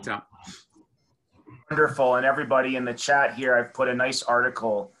scale it up. Wonderful. And everybody in the chat here, I've put a nice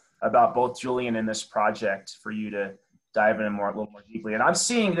article about both Julian and this project for you to dive in a little more deeply. And I'm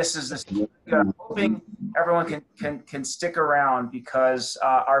seeing this as this, I'm hoping everyone can stick around, because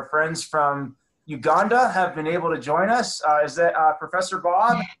our friends from Uganda have been able to join us. Is that Professor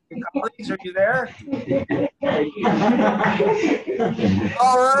Bob and colleagues, are you there?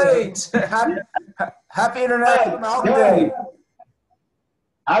 All right. Happy International Mountain Day.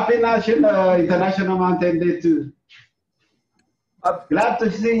 Happy International Mountain Day too. Glad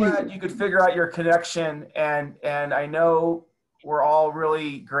to see you. Glad you could figure out your connection, and I know we're all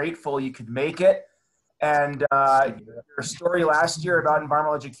really grateful you could make it. And your story last year about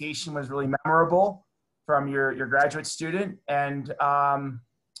environmental education was really memorable from your graduate student. And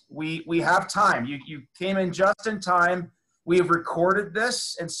we have time. You came in just in time. We have recorded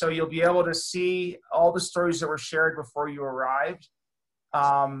this, and so you'll be able to see all the stories that were shared before you arrived.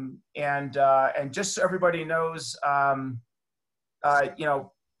 And just so everybody knows, you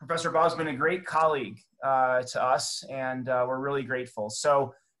know, Professor Bob's been a great colleague to us, and we're really grateful.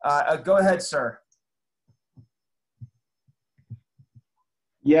 So go ahead, sir.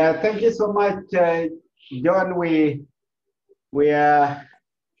 Yeah, thank you so much, John. We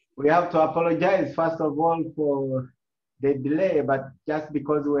have to apologize first of all for the delay, but just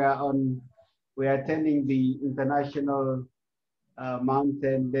because we are attending the International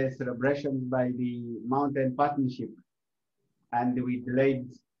Mountain Day celebrations by the Mountain Partnership, and we delayed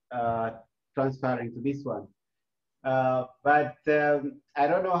transferring to this one. But I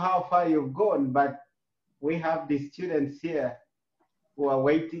don't know how far you've gone, but we have the students here who are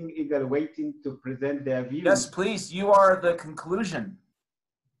waiting, eagerly waiting to present their views. Yes, please. You are the conclusion.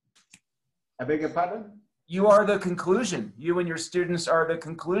 I beg your pardon? You are the conclusion. You and your students are the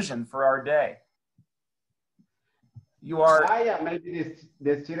conclusion for our day. You are. Yeah, maybe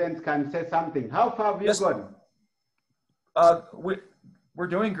the students can say something. How far have you gone? We're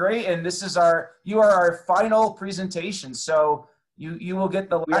doing great, and this is you are our final presentation. So you will get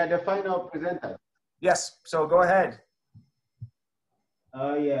the. We are the final presenter. Yes. So go ahead.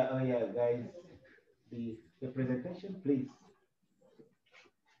 Oh yeah, guys. The presentation, please.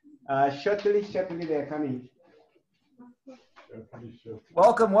 Shortly they're coming.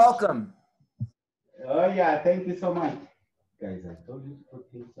 Welcome, welcome. Oh yeah, thank you so much. Guys, I told you to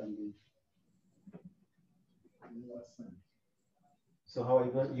put things on the. So how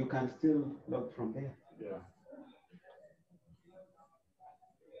you can still log from there? Yeah.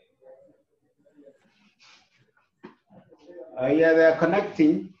 Yeah, they're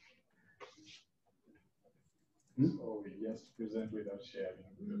connecting. So we just present without sharing.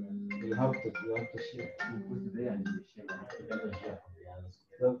 You have to share. You put there and you share. You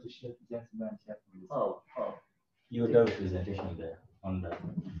have to share. Just share. Oh. You do presentation there on that.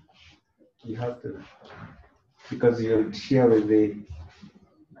 You have to, because you share with the.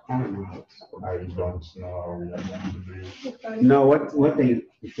 I don't know. I don't know. No, what they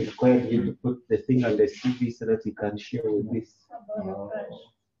require you to put the thing on the CD so that you can share with this.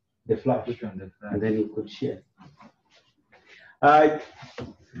 The flash, and then you could share.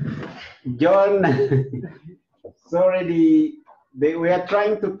 John, sorry, we are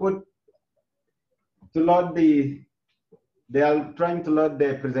trying to they are trying to load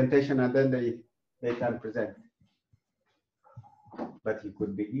the presentation and then they can present. But you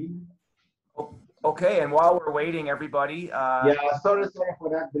could begin. Okay, and while we're waiting, everybody. Yeah, sorry for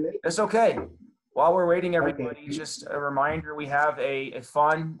that delay. It's okay. While we're waiting, everybody, Okay. just a reminder, we have a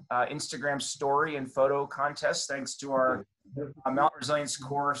fun Instagram story and photo contest thanks to our Mountain Resilience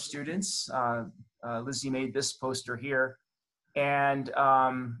Corps students. Lizzie made this poster here. And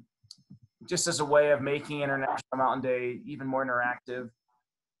just as a way of making International Mountain Day even more interactive,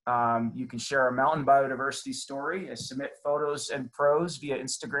 you can share a mountain biodiversity story and submit photos and pros via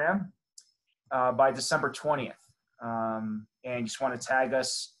Instagram by December 20th. And you just want to tag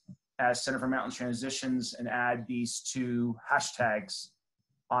us as Center for Mountain Transitions and add these two hashtags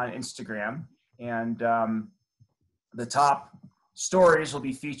on Instagram. And the top stories will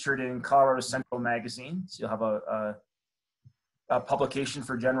be featured in Colorado Central Magazine. So you'll have a publication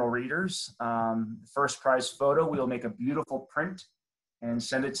for general readers. First prize photo, we'll make a beautiful print and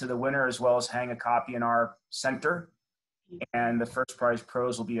send it to the winner, as well as hang a copy in our center. And the first prize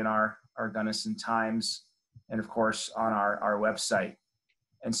pros will be in our Gunnison Times, and of course on our website.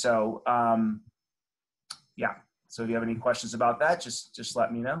 And so, yeah, so if you have any questions about that, just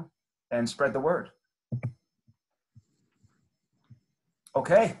let me know and spread the word.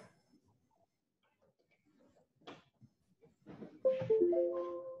 Okay.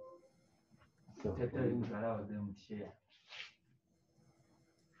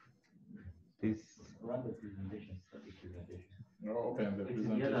 This Run the presentation. Start the presentation. No, open the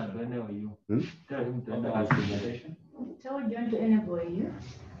presentation. Tell him to enable the presentation. Tell John to enable you.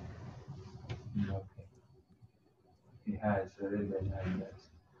 Okay. He has already done that.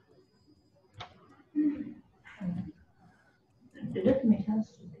 The document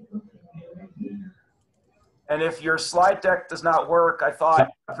has to be open. And if your slide deck does not work, I thought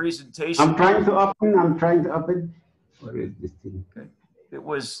a presentation. I'm trying to open. What is this thing? Okay. It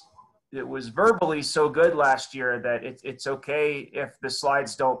was verbally so good last year that it's okay if the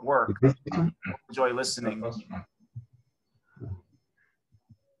slides don't work. Enjoy listening.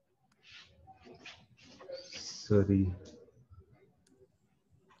 Sorry.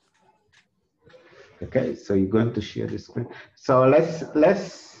 Okay, so you're going to share the screen. So let's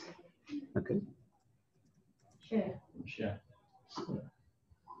okay. Share.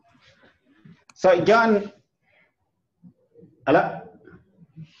 So John, hello.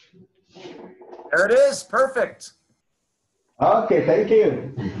 There it is. Perfect. Okay, thank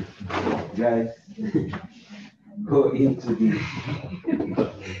you. Guys, go into the.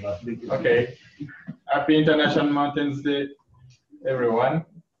 Okay. Happy International Mountains Day, everyone.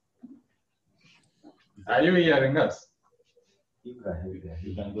 Are you hearing us?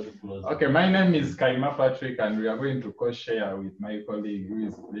 Okay, my name is Kaima Patrick, and we are going to co-share with my colleague, who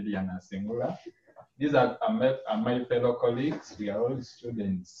is Lydiana Singula. These are my fellow colleagues. We are all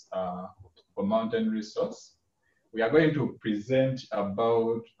students for Mountain Resource. We are going to present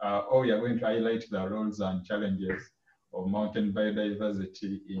about, or we are going to highlight the roles and challenges of mountain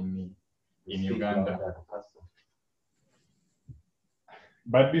biodiversity in Uganda.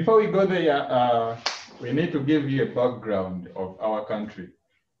 But before we go there, we need to give you a background of our country.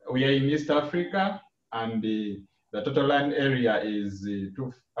 We are in East Africa, and the total land area is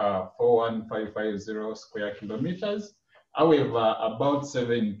 41550 square kilometers. However, about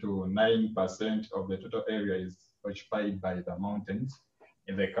 7 to 9% of the total area is occupied by the mountains.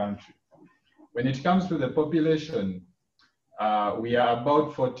 in the country. When it comes to the population, we are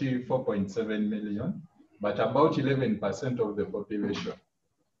about 44.7 million, but about 11% of the population,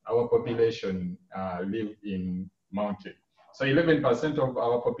 our population live in mountain. So 11% of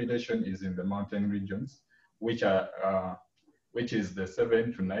our population is in the mountain regions, which is the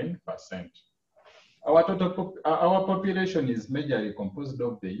 7 to 9%. Our population is majorly composed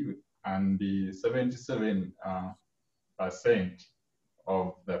of the youth, and the 77%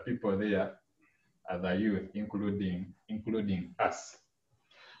 of the people there are the youth, including us.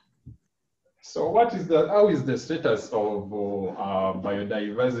 So how is the status of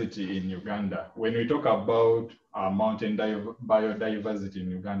biodiversity in Uganda? When we talk about mountain biodiversity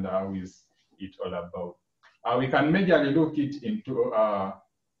in Uganda, how is it all about? We can majorly look it into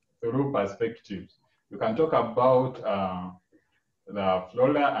through perspectives. We can talk about the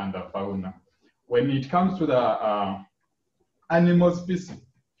flora and the fauna. When it comes to the animal species,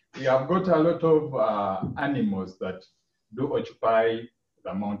 we have got a lot of animals that do occupy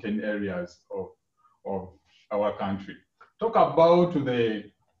the mountain areas of our country. Talk about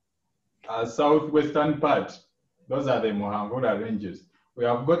the southwestern part, those are the Mohangura ranges. We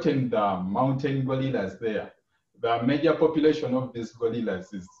have gotten the mountain gorillas there. The major population of these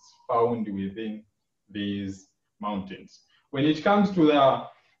gorillas is found within these mountains. When it comes to the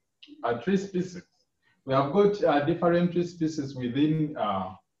tree species, we have got different tree species within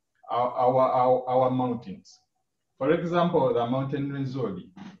our mountains. For example, the mountain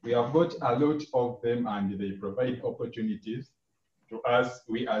renzori, we have got a lot of them and they provide opportunities to us,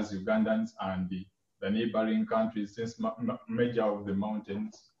 we as Ugandans and the neighboring countries, since major of the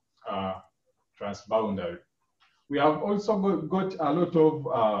mountains are transboundary. We have also got a lot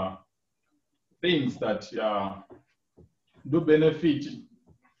of things that do benefit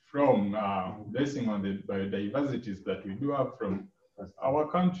from basing on the biodiversities that we do have from our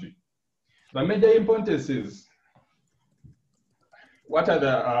country. The major importance is, what are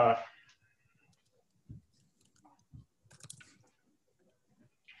the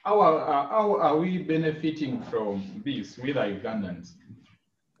how are we benefiting from this with our Ugandans?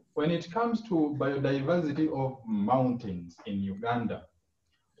 When it comes to biodiversity of mountains in Uganda,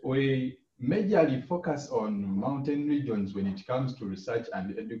 we majorly focus on mountain regions when it comes to research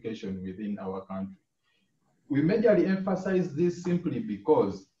and education within our country. We majorly emphasize this simply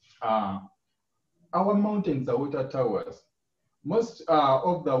because our mountains are water towers. Most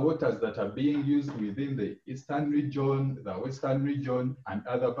of the waters that are being used within the eastern region, the western region, and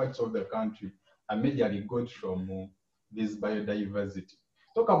other parts of the country are majorly got from this biodiversity.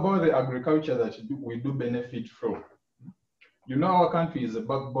 Talk about the agriculture that we do benefit from. You know, our country is a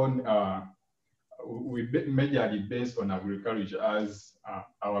backbone, we majorly based on agriculture as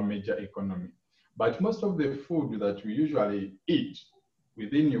our major economy. But most of the food that we usually eat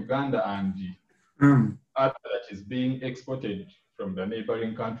within Uganda and that is being exported from the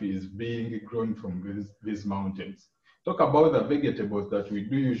neighboring country is being grown from these mountains. Talk about the vegetables that we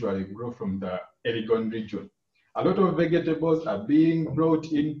do usually grow from the Elgon region. A lot of vegetables are being brought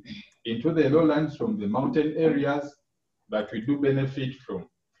into the lowlands from the mountain areas that we do benefit from.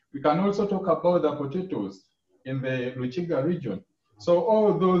 We can also talk about the potatoes in the Luchiga region. So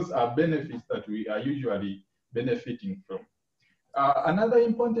all those are benefits that we are usually benefiting from. Another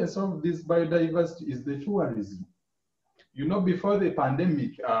importance of this biodiversity is the tourism. You know, before the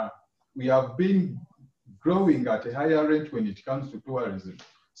pandemic, we have been growing at a higher rate when it comes to tourism.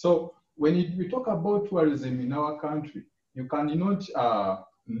 So when we talk about tourism in our country, you cannot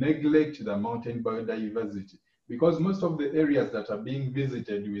neglect the mountain biodiversity, because most of the areas that are being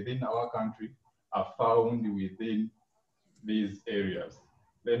visited within our country are found within these areas.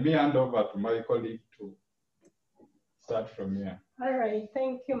 Let me hand over to my colleague to start from here. All right,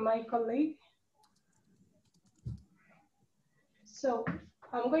 thank you, my colleague. So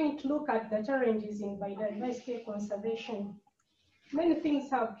I'm going to look at the challenges in biodiversity conservation. Many things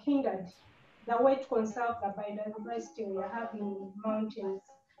have hindered the way to conserve the biodiversity we are having in mountains.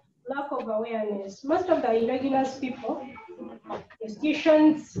 Lack of awareness. Most of the indigenous people,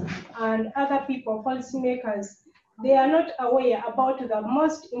 institutions, and other people, policymakers, they are not aware about the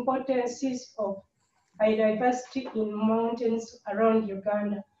most importances of biodiversity in mountains around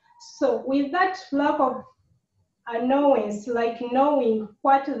Uganda. So with that lack of knowledge, like knowing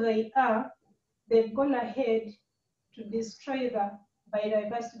what they are, they've gone ahead to destroy the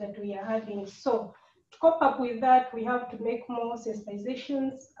biodiversity that we are having. So to cope up with that, we have to make more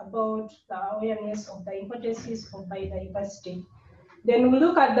sensitizations about the awareness of the importances of biodiversity. Then we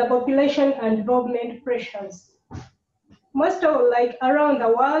look at the population and development pressures. Most of, like around the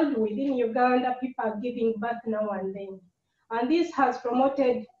world, within Uganda, people are giving birth now and then. And this has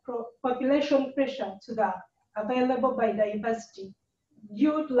promoted population pressure to the available biodiversity.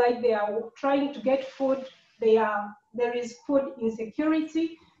 Due to like they are trying to get food, there is food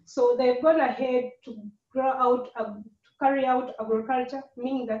insecurity, so they've gone ahead to carry out agriculture,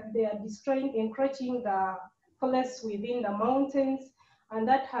 meaning that they are destroying, encroaching the forests within the mountains, and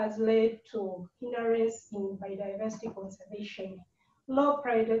that has led to hindrance in biodiversity conservation. Low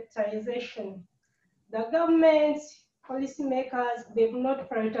prioritization. The government, policymakers, they've not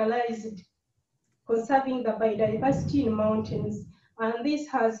prioritized conserving the biodiversity in mountains, and this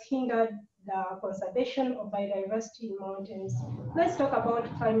has hindered the conservation of biodiversity in mountains. Let's talk about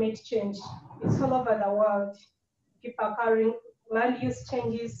climate change. It's all over the world. Keep occurring land use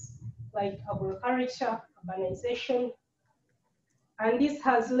changes like agriculture, urbanization, and this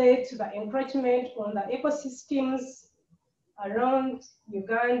has led to the encroachment on the ecosystems around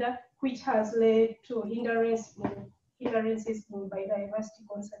Uganda, which has led to hindrances in biodiversity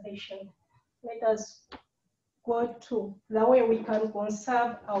conservation. Let us go to the way we can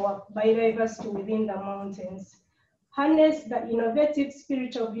conserve our biodiversity within the mountains. Harness the innovative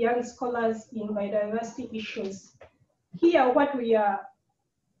spirit of young scholars in biodiversity issues. Here, what we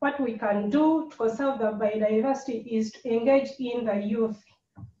can do to conserve the biodiversity is to engage in the youth.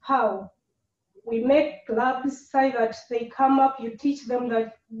 How? We make clubs so that they come up, you teach them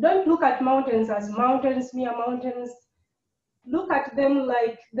that don't look at mountains as mountains, mere mountains. Look at them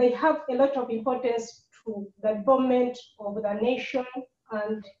like they have a lot of importance to the development of the nation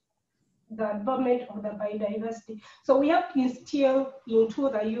and the development of the biodiversity. So we have to instill into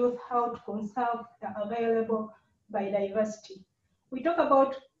the youth how to conserve the available biodiversity. We talk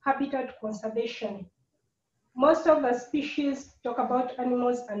about habitat conservation. Most of the species talk about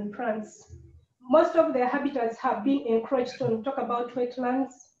animals and plants. Most of their habitats have been encroached on. Talk about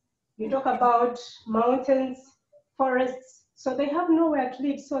wetlands, you talk about mountains, forests, so they have nowhere to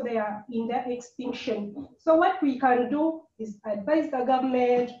live, so they are in their extinction. So what we can do is advise the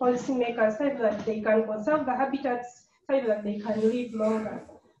government, policymakers, so that they can conserve the habitats, so that they can live longer.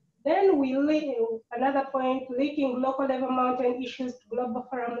 Then we link another point, linking local level mountain issues to global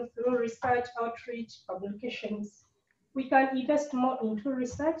forums through research, outreach, publications. We can invest more into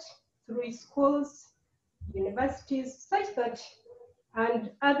research through schools, universities, such that,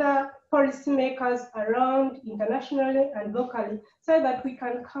 and other policymakers around internationally and locally, so that we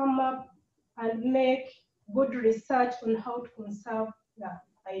can come up and make good research on how to conserve the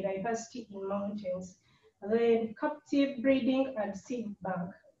biodiversity in mountains. Then captive breeding and seed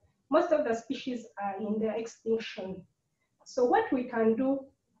bank. Most of the species are in their extinction. So what we can do,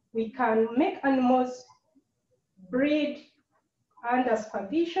 we can make animals breed under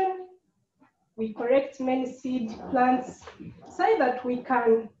supervision. We correct many seed plants so that we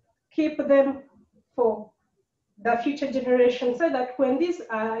can keep them for the future generation, so that when these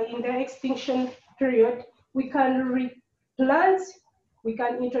are in their extinction period, we can replant, we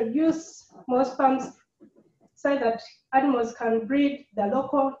can introduce more sperms so that animals can breed the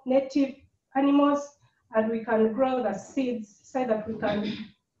local native animals, and we can grow the seeds so that we can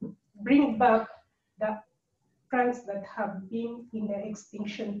bring back the plants that have been in the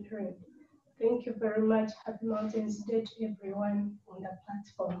extinction period. Thank you very much. Happy Mountains Day to everyone on the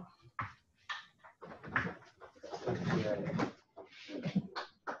platform.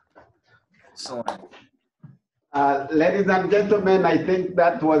 Excellent. Ladies and gentlemen, I think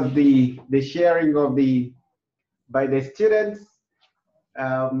that was the sharing of by the students.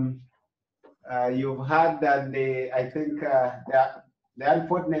 You've heard that I think they're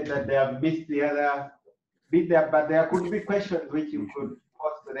unfortunate that they have missed the other bit there, but there could be questions which you could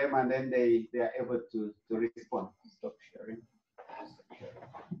pose to them, and then they are able to respond. Stop sharing.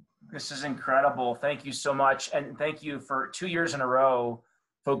 This is incredible. Thank you so much. And thank you for 2 years in a row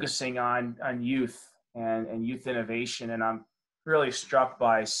focusing on youth and youth innovation. And I'm really struck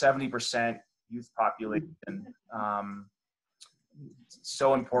by 70% youth population.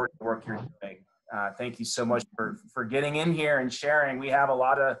 So important the work you're doing. Thank you so much for getting in here and sharing. We have a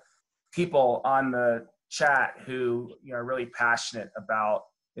lot of people on the chat who are really passionate about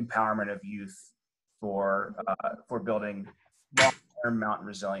empowerment of youth for building long-term mountain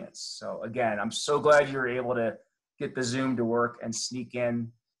resilience. So again, I'm so glad you were able to get the Zoom to work and sneak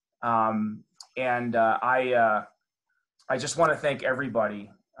in. I just want to thank everybody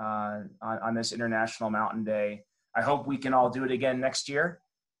on this International Mountain Day. I hope we can all do it again next year.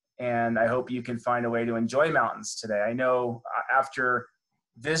 And I hope you can find a way to enjoy mountains today. I know after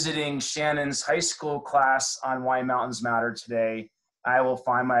visiting Shannon's high school class on why mountains matter today, I will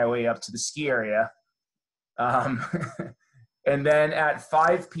find my way up to the ski area. And then at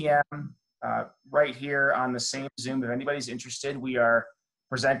 5 p.m., right here on the same Zoom. If anybody's interested, we are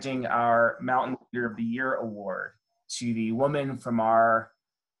presenting our Mountain Leader of the Year award to the woman from our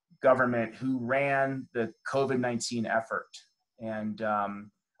government who ran the COVID-19 effort. And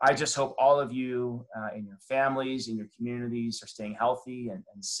I just hope all of you and your families and your communities are staying healthy and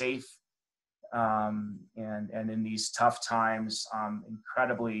safe. And in these tough times, I'm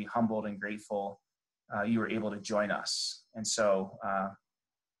incredibly humbled and grateful you were able to join us. And so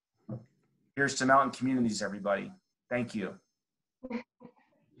here's to mountain communities, everybody. Thank you.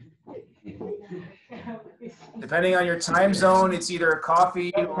 Depending on your time zone, it's either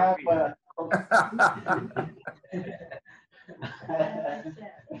coffee or beer.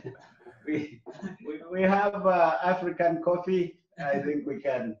 we have African coffee. I think we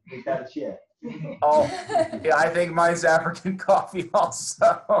can share. Oh, yeah, I think mine's African coffee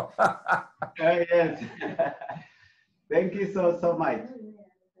also. Yes. Thank you so much.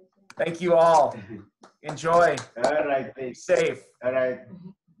 Thank you all. Enjoy. All right. Be safe. All right.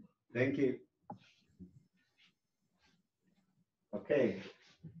 Thank you. Okay.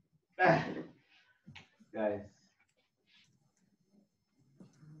 Guys.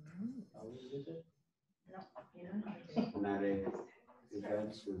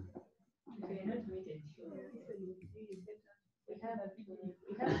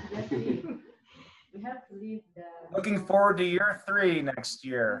 Looking forward to year 3 next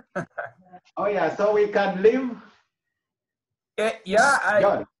year. Oh yeah, so we can live.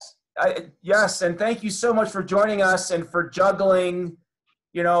 Yes, and thank you so much for joining us and for juggling,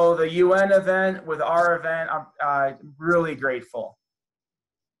 you know, the UN event with our event. I'm really grateful.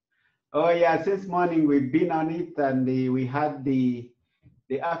 Oh yeah, since morning we've been on it, and we had the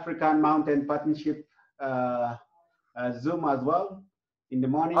African Mountain Partnership Zoom as well in the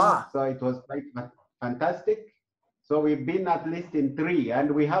morning. So it was quite fantastic. So we've been at least in 3,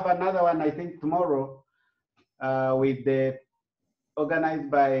 and we have another one I think tomorrow with the organized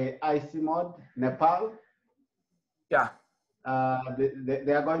by ICMOD Nepal. Yeah.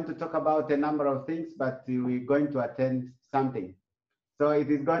 They are going to talk about a number of things, but we're going to attend something. So it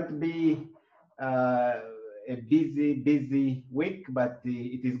is going to be a busy week, but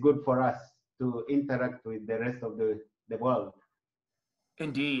it is good for us to interact with the rest of the world.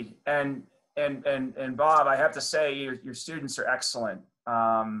 Indeed. And Bob, I have to say your students are excellent.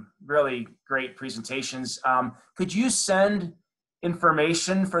 Really great presentations. Could you send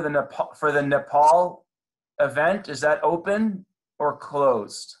information for the Nepal event? Is that open or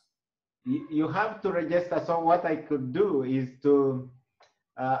closed? You have to register. So what I could do is to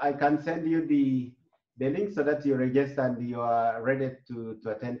I can send you the link so that you register and you are ready to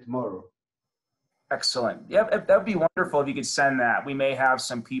attend tomorrow. Excellent. Yeah, that would be wonderful if you could send that. We may have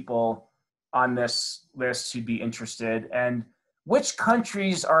some people on this list who'd be interested. And which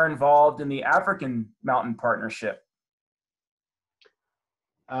countries are involved in the African Mountain Partnership?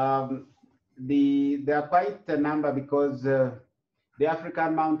 There are quite a number, because the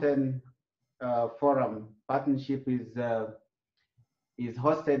African Mountain Forum Partnership is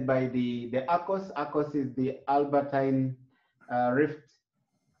hosted by the ACOS. ACOS is the Albertine Rift.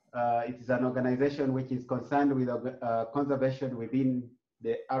 It is an organization which is concerned with conservation within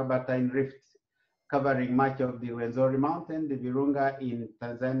the Albertine Rift, covering much of the Rwenzori Mountain, the Virunga in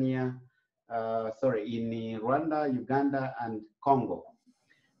Tanzania, in Rwanda, Uganda, and Congo.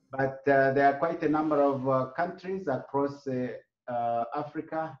 But there are quite a number of countries across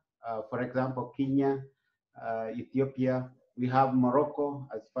Africa. For example, Kenya, Ethiopia. We have Morocco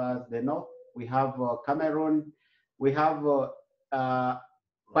as far as the north. We have Cameroon. We have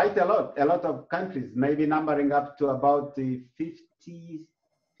quite a lot of countries, maybe numbering up to about 50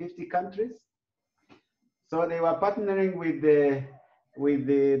 countries. So they were partnering with the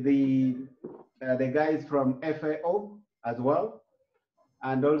guys from FAO as well,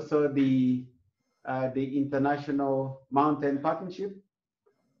 and also the International Mountain Partnership.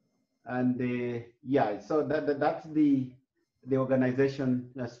 And so that's the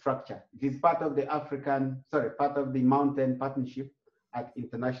organization structure. It is part of part of the Mountain Partnership at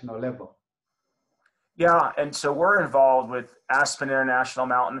international level. Yeah, and so we're involved with Aspen International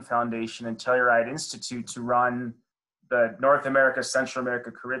Mountain Foundation and Telluride Institute to run the North America, Central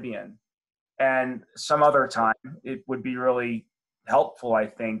America, Caribbean. And some other time, it would be really helpful, I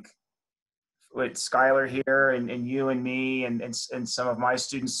think, with Skylar here and you and me and some of my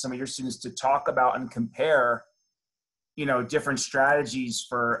students, some of your students, to talk about and compare, you know, different strategies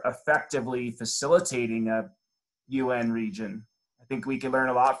for effectively facilitating a UN region. I think we can learn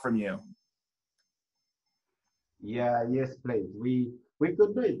a lot from you. Yeah, yes, please. We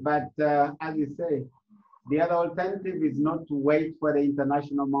could do it, but as you say, the other alternative is not to wait for the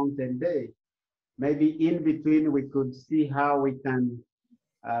International Mountain Day. Maybe in between, we could see how we can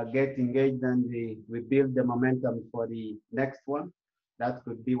get engaged and we build the momentum for the next one. That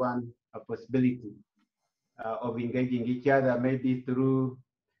could be one possibility of engaging each other, maybe through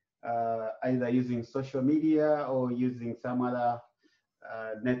either using social media or using some other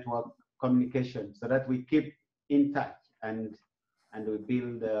network communication, so that we keep in touch and we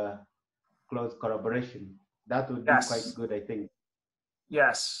build close collaboration. That would be quite good, I think.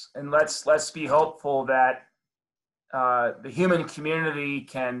 Yes, and let's be hopeful that the human community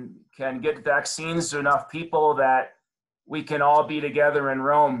can get vaccines to enough people that we can all be together in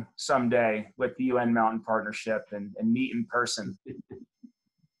Rome someday with the UN Mountain Partnership and meet in person.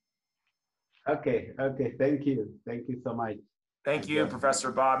 Okay, thank you so much. Thank you,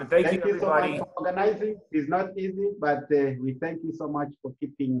 Professor Bob, and thank you everybody. So much for organizing. It's not easy, but we thank you so much for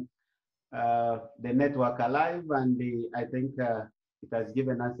keeping the network alive, and I think it has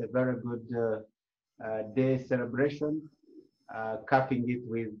given us a very good day celebration, capping it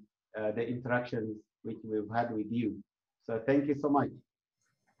with the interactions which we've had with you. So thank you so much.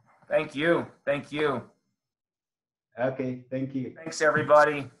 Thank you. Okay, thank you. Thanks,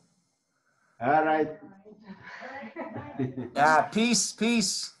 everybody. All right.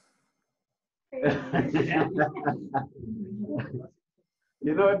 Peace.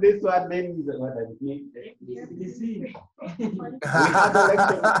 You know, this one means what I mean. We have election in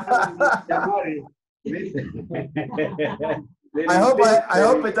January. I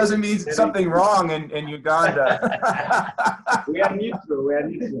hope it doesn't mean something wrong in Uganda. We are neutral.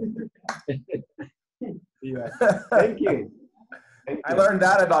 Yeah. Thank you. I learned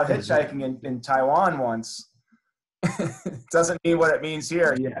that about hitchhiking in Taiwan once. Doesn't mean what it means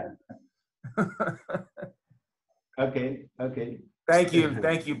here. Yeah. Okay. Thank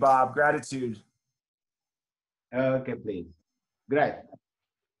you, Bob. Gratitude. Okay, please. Great.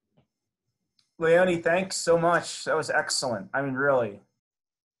 Leonie, thanks so much. That was excellent. I mean, really.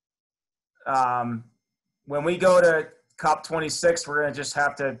 When we go to COP26, we're going to just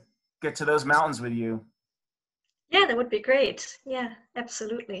have to get to those mountains with you. Yeah, that would be great. Yeah,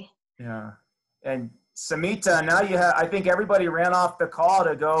 absolutely. Yeah. And Samita, now I think everybody ran off the call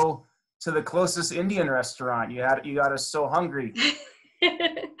to go to the closest Indian restaurant. You got us so hungry.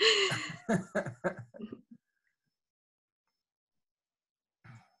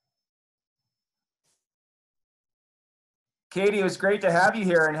 Katie, it was great to have you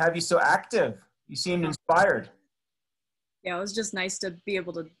here and have you so active. You seemed inspired. Yeah, it was just nice to be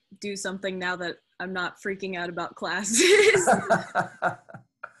able to do something now that I'm not freaking out about classes.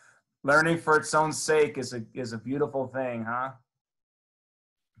 Learning for its own sake is a beautiful thing, huh?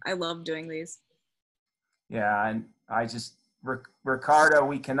 I love doing these. Yeah, and Ricardo,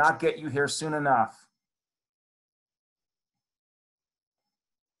 we cannot get you here soon enough.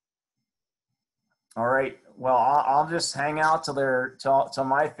 All right. Well, I'll just hang out till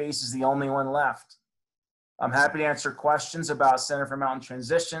my face is the only one left. I'm happy to answer questions about Center for Mountain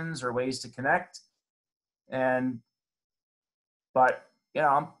Transitions or ways to connect. But you know,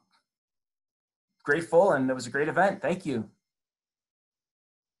 I'm grateful, and it was a great event. Thank you.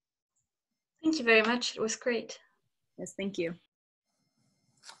 Thank you very much. It was great. Yes, thank you.